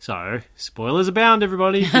 So, spoilers abound,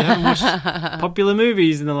 everybody. If you haven't watched popular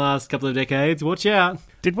movies in the last couple of decades, watch out.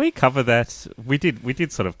 Did we cover that? We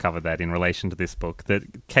did sort of cover that in relation to this book, that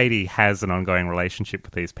Katie has an ongoing relationship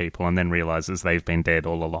with these people and then realises they've been dead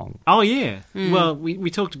all along. Oh, yeah. Well, we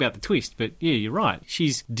talked about the twist, but yeah, you're right.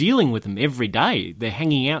 She's dealing with them every day. They're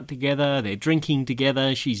hanging out together, they're drinking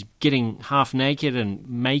together, she's getting half naked and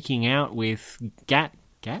making out with Gat.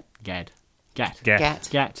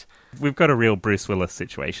 We've got a real Bruce Willis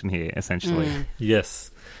situation here, essentially. Yes.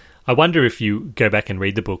 I wonder if you go back and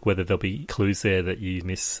read the book, whether there'll be clues there that you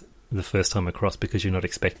miss the first time across because you're not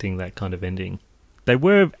expecting that kind of ending. They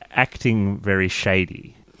were acting very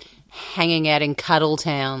shady. Hanging out in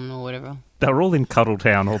Cuddletown or whatever. They were all in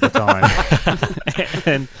Cuddletown all the time.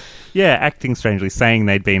 And, yeah, acting strangely, saying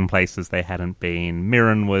they'd been places they hadn't been.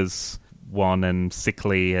 Mirren was wan and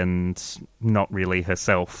sickly and not really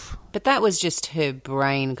herself. But that was just her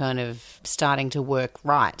brain kind of starting to work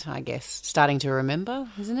right, I guess. Starting to remember,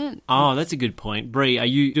 isn't it? Oh, that's a good point. Bree, are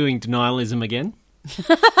you doing denialism again?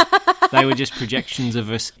 They were just projections of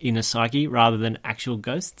us in a psyche rather than actual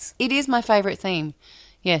ghosts? It is my favourite theme,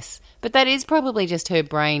 yes. But that is probably just her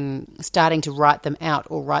brain starting to write them out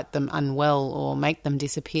or write them unwell or make them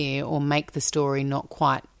disappear or make the story not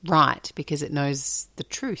quite right because it knows the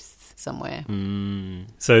truth somewhere.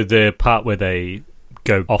 So the part where they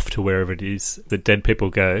go off to wherever it is that dead people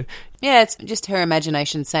go. Yeah, it's just her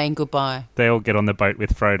imagination saying goodbye. They all get on the boat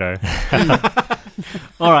with Frodo.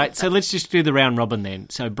 All right, so let's just do the round robin then.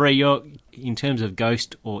 So, Bree, you're in terms of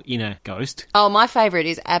ghost or inner ghost. Oh, my favourite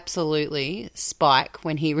is absolutely Spike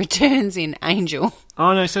when he returns in Angel.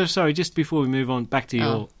 Oh, no, so sorry, just before we move on back to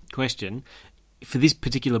your question, for this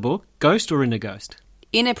particular book, ghost or inner ghost?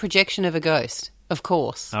 Inner projection of a ghost, of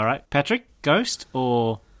course. All right, Patrick, ghost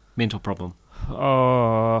or mental problem?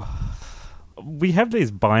 Oh, we have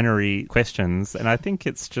these binary questions, and I think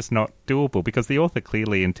it's just not doable because the author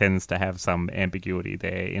clearly intends to have some ambiguity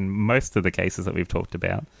there in most of the cases that we've talked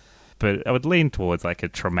about. But I would lean towards like a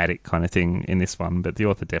traumatic kind of thing in this one, but the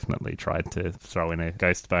author definitely tried to throw in a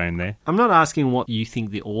ghost bone there. I'm not asking what you think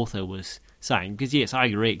the author was saying, because yes, I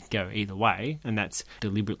agree it can go either way, and that's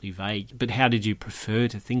deliberately vague. But how did you prefer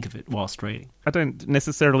to think of it whilst reading? I don't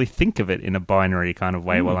necessarily think of it in a binary kind of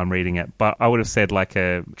way while I'm reading it, but I would have said like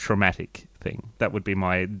a traumatic thing. That would be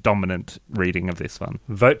my dominant reading of this one.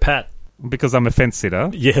 Vote Pat. Because I'm a fence sitter.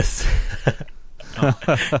 Yes.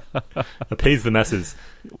 Appease the masses.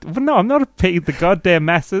 But no, I'm not appeasing the goddamn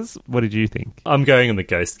masses. What did you think? I'm going in the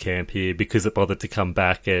ghost camp here because it bothered to come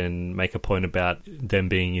back and make a point about them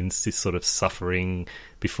being in this sort of suffering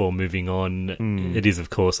before moving on. It is, of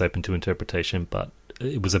course, open to interpretation, but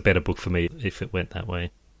it was a better book for me if it went that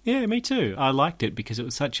way. Yeah, me too. I liked it because it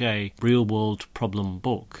was such a real-world problem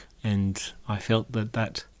book, and I felt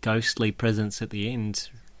that ghostly presence at the end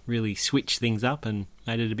really switched things up and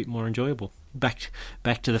made it a bit more enjoyable. Back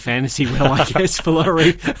to the fantasy realm, I guess, for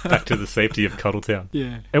Laurie. Back to the safety of Cuddletown.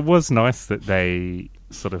 Yeah. It was nice that they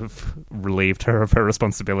sort of relieved her of her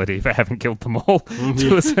responsibility for having killed them all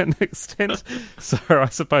to a certain extent. So I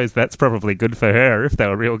suppose that's probably good for her if they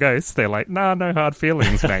were real ghosts. They're like, nah, no hard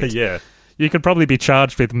feelings, mate. Yeah. You could probably be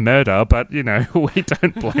charged with murder, but, you know, we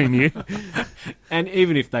don't blame you. And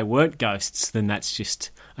even if they weren't ghosts, then that's just,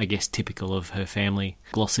 I guess, typical of her family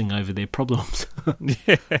glossing over their problems.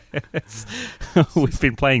 Yes. We've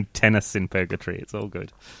been playing tennis in purgatory. It's all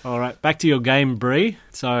good. All right, back to your game, Bree.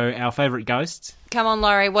 So, our favourite ghosts. Come on,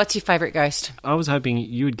 Laurie, what's your favourite ghost? I was hoping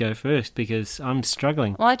you would go first because I'm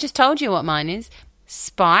struggling. Well, I just told you what mine is.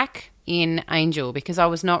 Spike in Angel, because I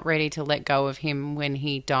was not ready to let go of him when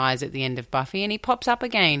he dies at the end of Buffy, and he pops up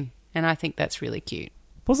again, and I think that's really cute.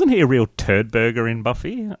 Wasn't he a real turd burger in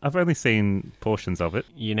Buffy? I've only seen portions of it.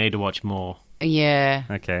 You need to watch more. Yeah.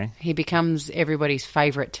 Okay. He becomes everybody's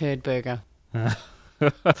favourite turd burger.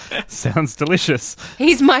 Sounds delicious.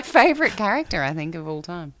 He's my favourite character, I think, of all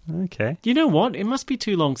time. Okay. You know what? It must be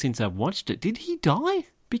too long since I've watched it. Did he die?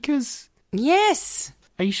 Because... Yes.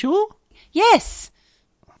 Are you sure? Yes.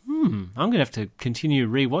 I'm going to have to continue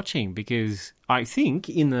rewatching because I think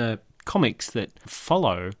in the comics that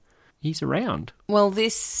follow, he's around. Well,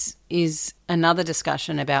 this is another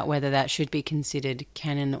discussion about whether that should be considered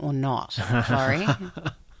canon or not. Sorry.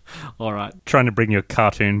 All right. Trying to bring your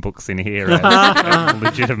cartoon books in here as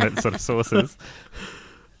legitimate sort of sources.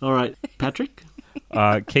 All right. Patrick?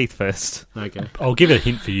 Keith first. Okay. I'll give it a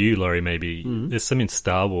hint for you, Laurie, maybe. There's some in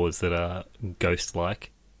Star Wars that are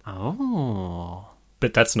ghost-like, Oh.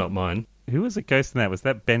 but that's not mine. Who was a ghost in that? Was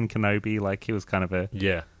that Ben Kenobi? Like, he was kind of a...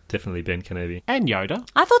 Yeah, definitely Ben Kenobi. And Yoda.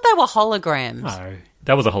 I thought they were holograms. Oh.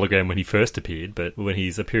 That was a hologram when he first appeared, but when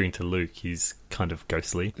he's appearing to Luke, he's kind of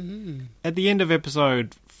ghostly. At the end of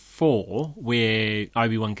episode 4, where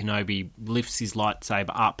Obi-Wan Kenobi lifts his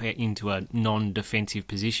lightsaber up into a non-defensive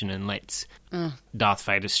position and lets Darth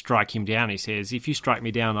Vader strike him down, he says, if you strike me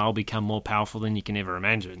down, I'll become more powerful than you can ever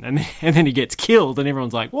imagine. And then he gets killed, and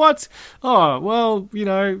everyone's like, what? Oh, well, you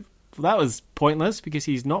know, that was pointless because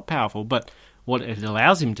he's not powerful. But what it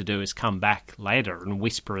allows him to do is come back later and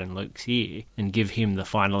whisper in Luke's ear and give him the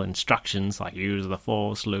final instructions, like, use the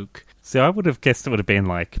Force, Luke. So I would have guessed it would have been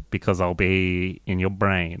like, because I'll be in your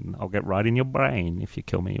brain. I'll get right in your brain. If you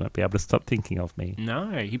kill me, you won't be able to stop thinking of me.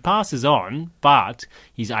 No, he passes on, but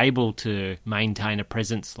he's able to maintain a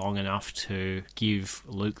presence long enough to give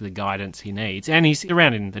Luke the guidance he needs. And he's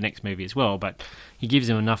around in the next movie as well, but he gives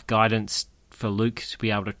him enough guidance for Luke to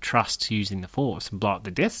be able to trust using the Force and blow up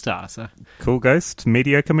the Death Star. So Cool ghost,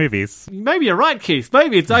 mediocre movies. maybe you're right, Keith.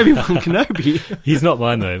 Maybe it's Obi-Wan Kenobi. He's not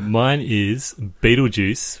mine, though. Mine is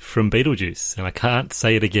Beetlejuice from Beetlejuice, and I can't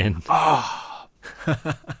say it again.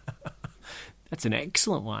 That's an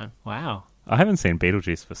excellent one. Wow. I haven't seen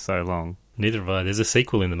Beetlejuice for so long. Neither have I. There's a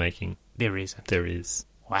sequel in the making. There isn't. There is.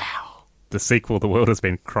 Wow. The sequel the world has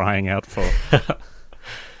been crying out for.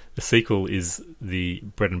 The sequel is the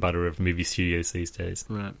bread and butter of movie studios these days.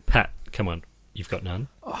 Right. Pat, come on. You've got none?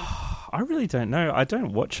 I really don't know. I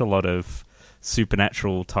don't watch a lot of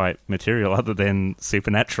supernatural type material other than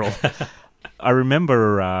Supernatural. I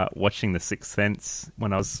remember watching The Sixth Sense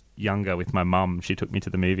when I was younger with my mum. She took me to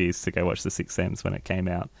the movies to go watch The Sixth Sense when it came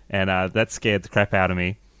out, and that scared the crap out of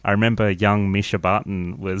me. I remember young Misha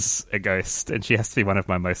Barton was a ghost, and she has to be one of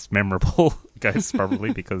my most memorable ghosts,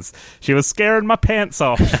 probably, because she was scaring my pants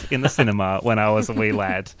off in the cinema when I was a wee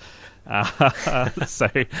lad. So,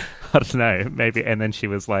 I don't know, maybe. And then she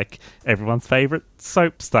was like everyone's favourite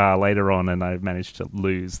soap star later on, and I managed to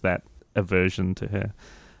lose that aversion to her.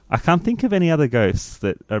 I can't think of any other ghosts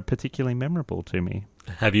that are particularly memorable to me.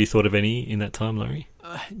 Have you thought of any in that time, Larry?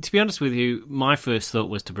 To be honest with you, my first thought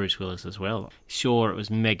was to Bruce Willis as well. Sure, it was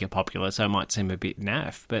mega popular, so it might seem a bit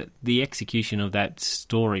naff, but the execution of that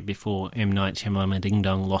story before M. Night Shyamalan Ding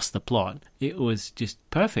Dong lost the plot, it was just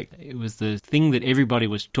perfect. It was the thing that everybody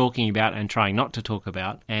was talking about and trying not to talk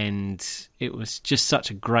about, and it was just such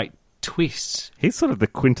a great twist. He's sort of the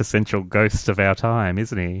quintessential ghost of our time,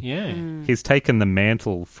 isn't he? Yeah. He's taken the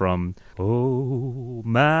mantle from, oh,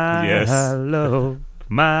 my love,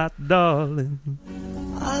 my darling.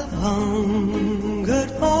 I've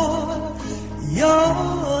hungered for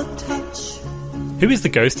your touch. Who is the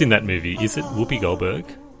ghost in that movie? Is it Whoopi Goldberg?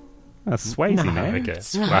 Swayze, man. Okay.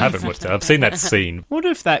 Well, I haven't watched it. I've seen that scene. What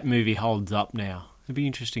if that movie holds up now? It'd be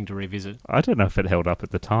interesting to revisit. I don't know if it held up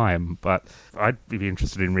at the time, but I'd be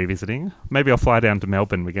interested in revisiting. Maybe I'll fly down to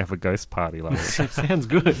Melbourne. We can have a ghost party like that. Sounds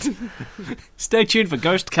good. Stay tuned for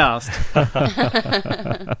Ghostcast.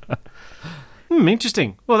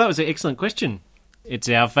 Interesting. Well, that was an excellent question. It's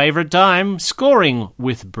our favourite time, scoring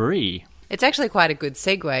with Brie. It's actually quite a good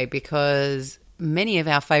segue because many of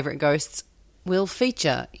our favourite ghosts will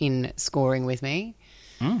feature in Scoring With Me.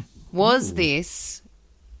 Was this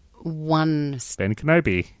one Ben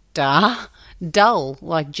Kenobi. star dull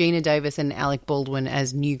like Gina Davis and Alec Baldwin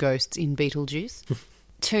as new ghosts in Beetlejuice?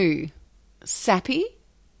 2, sappy,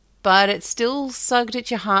 but it still sucked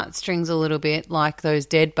at your heartstrings a little bit like those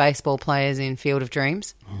dead baseball players in Field of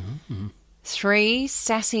Dreams. 3,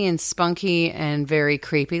 sassy and spunky and very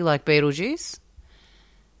creepy like Beetlejuice.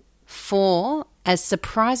 4, as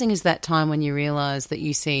surprising as that time when you realise that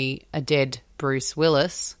you see a dead Bruce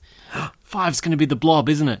Willis. 5's going to be the Blob,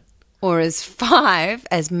 isn't it? Or as 5,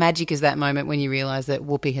 as magic as that moment when you realise that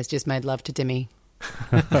Whoopi has just made love to Demi.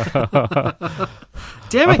 Damn I it.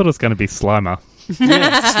 thought it was going to be Slimer.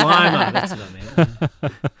 Yeah, Slimer, that's what I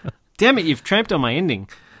meant. Damn it, you've tramped on my ending.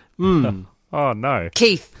 Oh, no.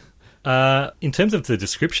 Keith. In terms of the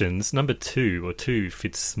descriptions, number 2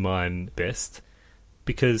 fits mine best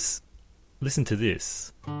because listen to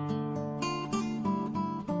this.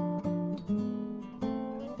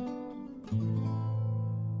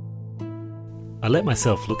 I let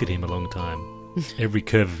myself look at him a long time. Every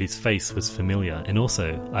curve of his face was familiar, and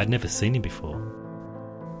also I'd never seen him before.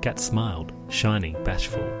 Gat smiled, shining,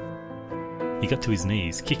 bashful. He got to his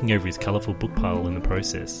knees, kicking over his colourful book pile in the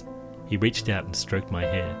process. He reached out and stroked my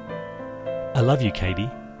hair. I love you, Katie.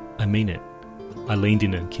 I mean it. I leaned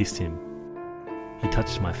in and kissed him. He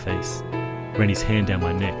touched my face, ran his hand down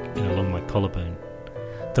my neck and along my collarbone.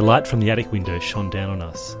 The light from the attic window shone down on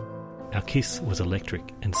us. Our kiss was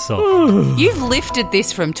electric and soft. You've lifted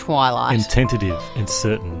this from Twilight. And tentative and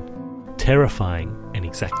certain, terrifying and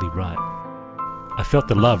exactly right. I felt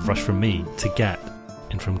the love rush from me to Gat,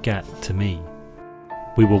 and from Gat to me.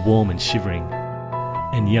 We were warm and shivering,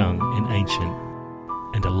 and young and ancient,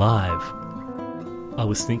 and alive. I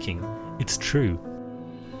was thinking, it's true.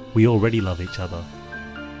 We already love each other.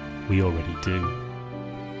 We already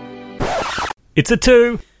do. It's a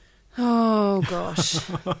 2! Oh, gosh.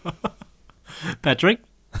 Patrick?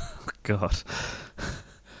 God.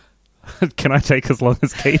 Can I take as long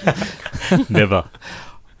as Keith? Never.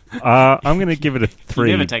 I'm going to give it a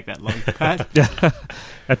 3. You never take that long, Pat.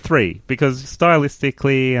 A 3, because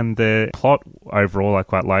stylistically and the plot overall I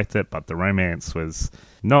quite liked it, but the romance was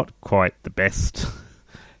not quite the best.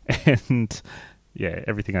 And yeah,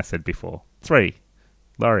 everything I said before. 3.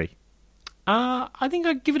 Laurie? I think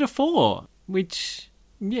I'd give it a 4, which,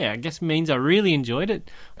 yeah, I guess means I really enjoyed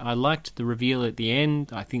it. I liked the reveal at the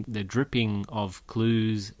end. I think the dripping of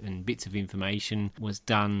clues and bits of information was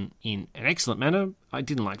done in an excellent manner. I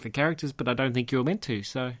didn't like the characters, but I don't think you were meant to.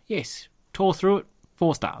 So, yes, tore through it.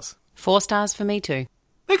 4 stars. 4 stars for me too.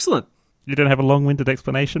 Excellent. You don't have a long-winded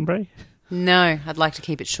explanation, Bray? No, I'd like to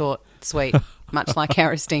keep it short, sweet, much like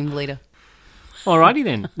our esteemed leader. Alrighty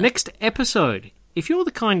then. Next episode. If you're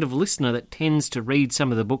the kind of listener that tends to read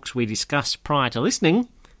some of the books we discuss prior to listening,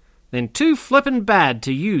 then too flippin' bad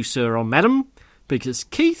to you, sir or madam, because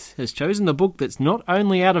Keith has chosen the book that's not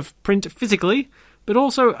only out of print physically, but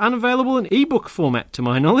also unavailable in ebook format, to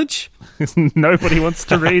my knowledge. Nobody wants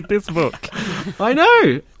to read this book. I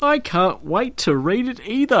know! I can't wait to read it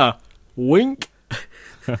either. Wink.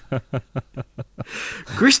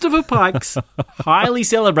 Christopher Pike's highly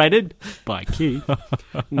celebrated, by Keith,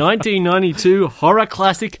 1992 horror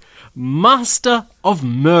classic Master of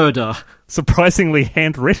Murder. Surprisingly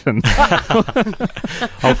handwritten.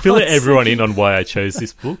 I'll fill everyone in on why I chose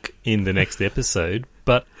this book in the next episode,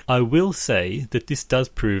 but I will say that this does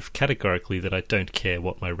prove categorically that I don't care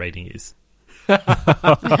what my rating is.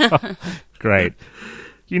 Great.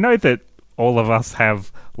 You know that all of us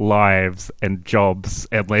have lives and jobs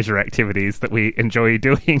and leisure activities that we enjoy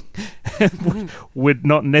doing and would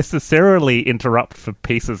not necessarily interrupt for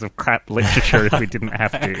pieces of crap literature if we didn't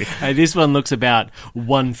have to. Hey, this one looks about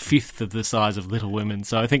 1/5 of the size of Little Women,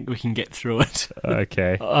 so I think we can get through it.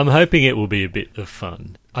 Okay. I'm hoping it will be a bit of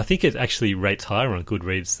fun. I think it actually rates higher on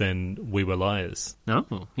Goodreads than We Were Liars.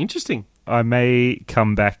 Oh, interesting. I may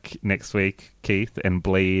come back next week, Keith, and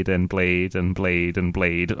bleed and bleed and bleed and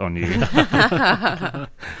bleed on you.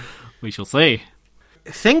 We shall see.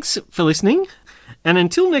 Thanks for listening. And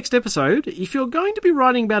until next episode, if you're going to be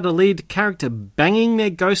writing about a lead character banging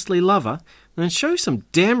their ghostly lover, then show some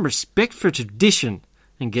damn respect for tradition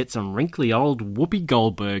and get some wrinkly old Whoopi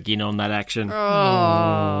Goldberg in on that action.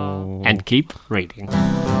 Oh. And keep reading.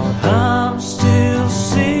 I'm still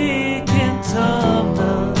seeking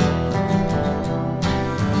Tumblr.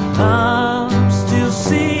 I'm still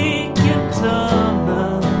seeking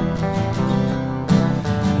Tumblr.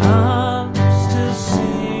 I'm still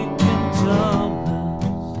seeking Tumblr.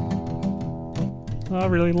 I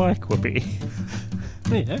really like Whoopi.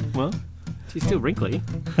 Yeah, well, she's still wrinkly.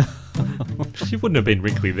 She wouldn't have been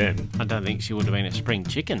wrinkly then, I don't think she would have been a spring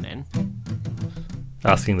chicken then.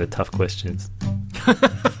 asking the tough questions.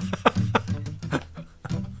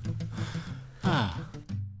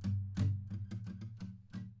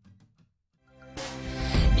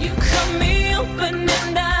 You cut me open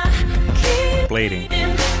and I keep Bleeding.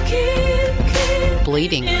 keep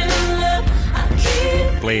Bleeding. in love. I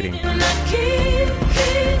keep Bleeding. and I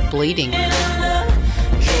keep Bleeding. in love.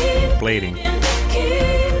 Keep Bleeding.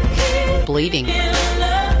 keep Bleeding. in love.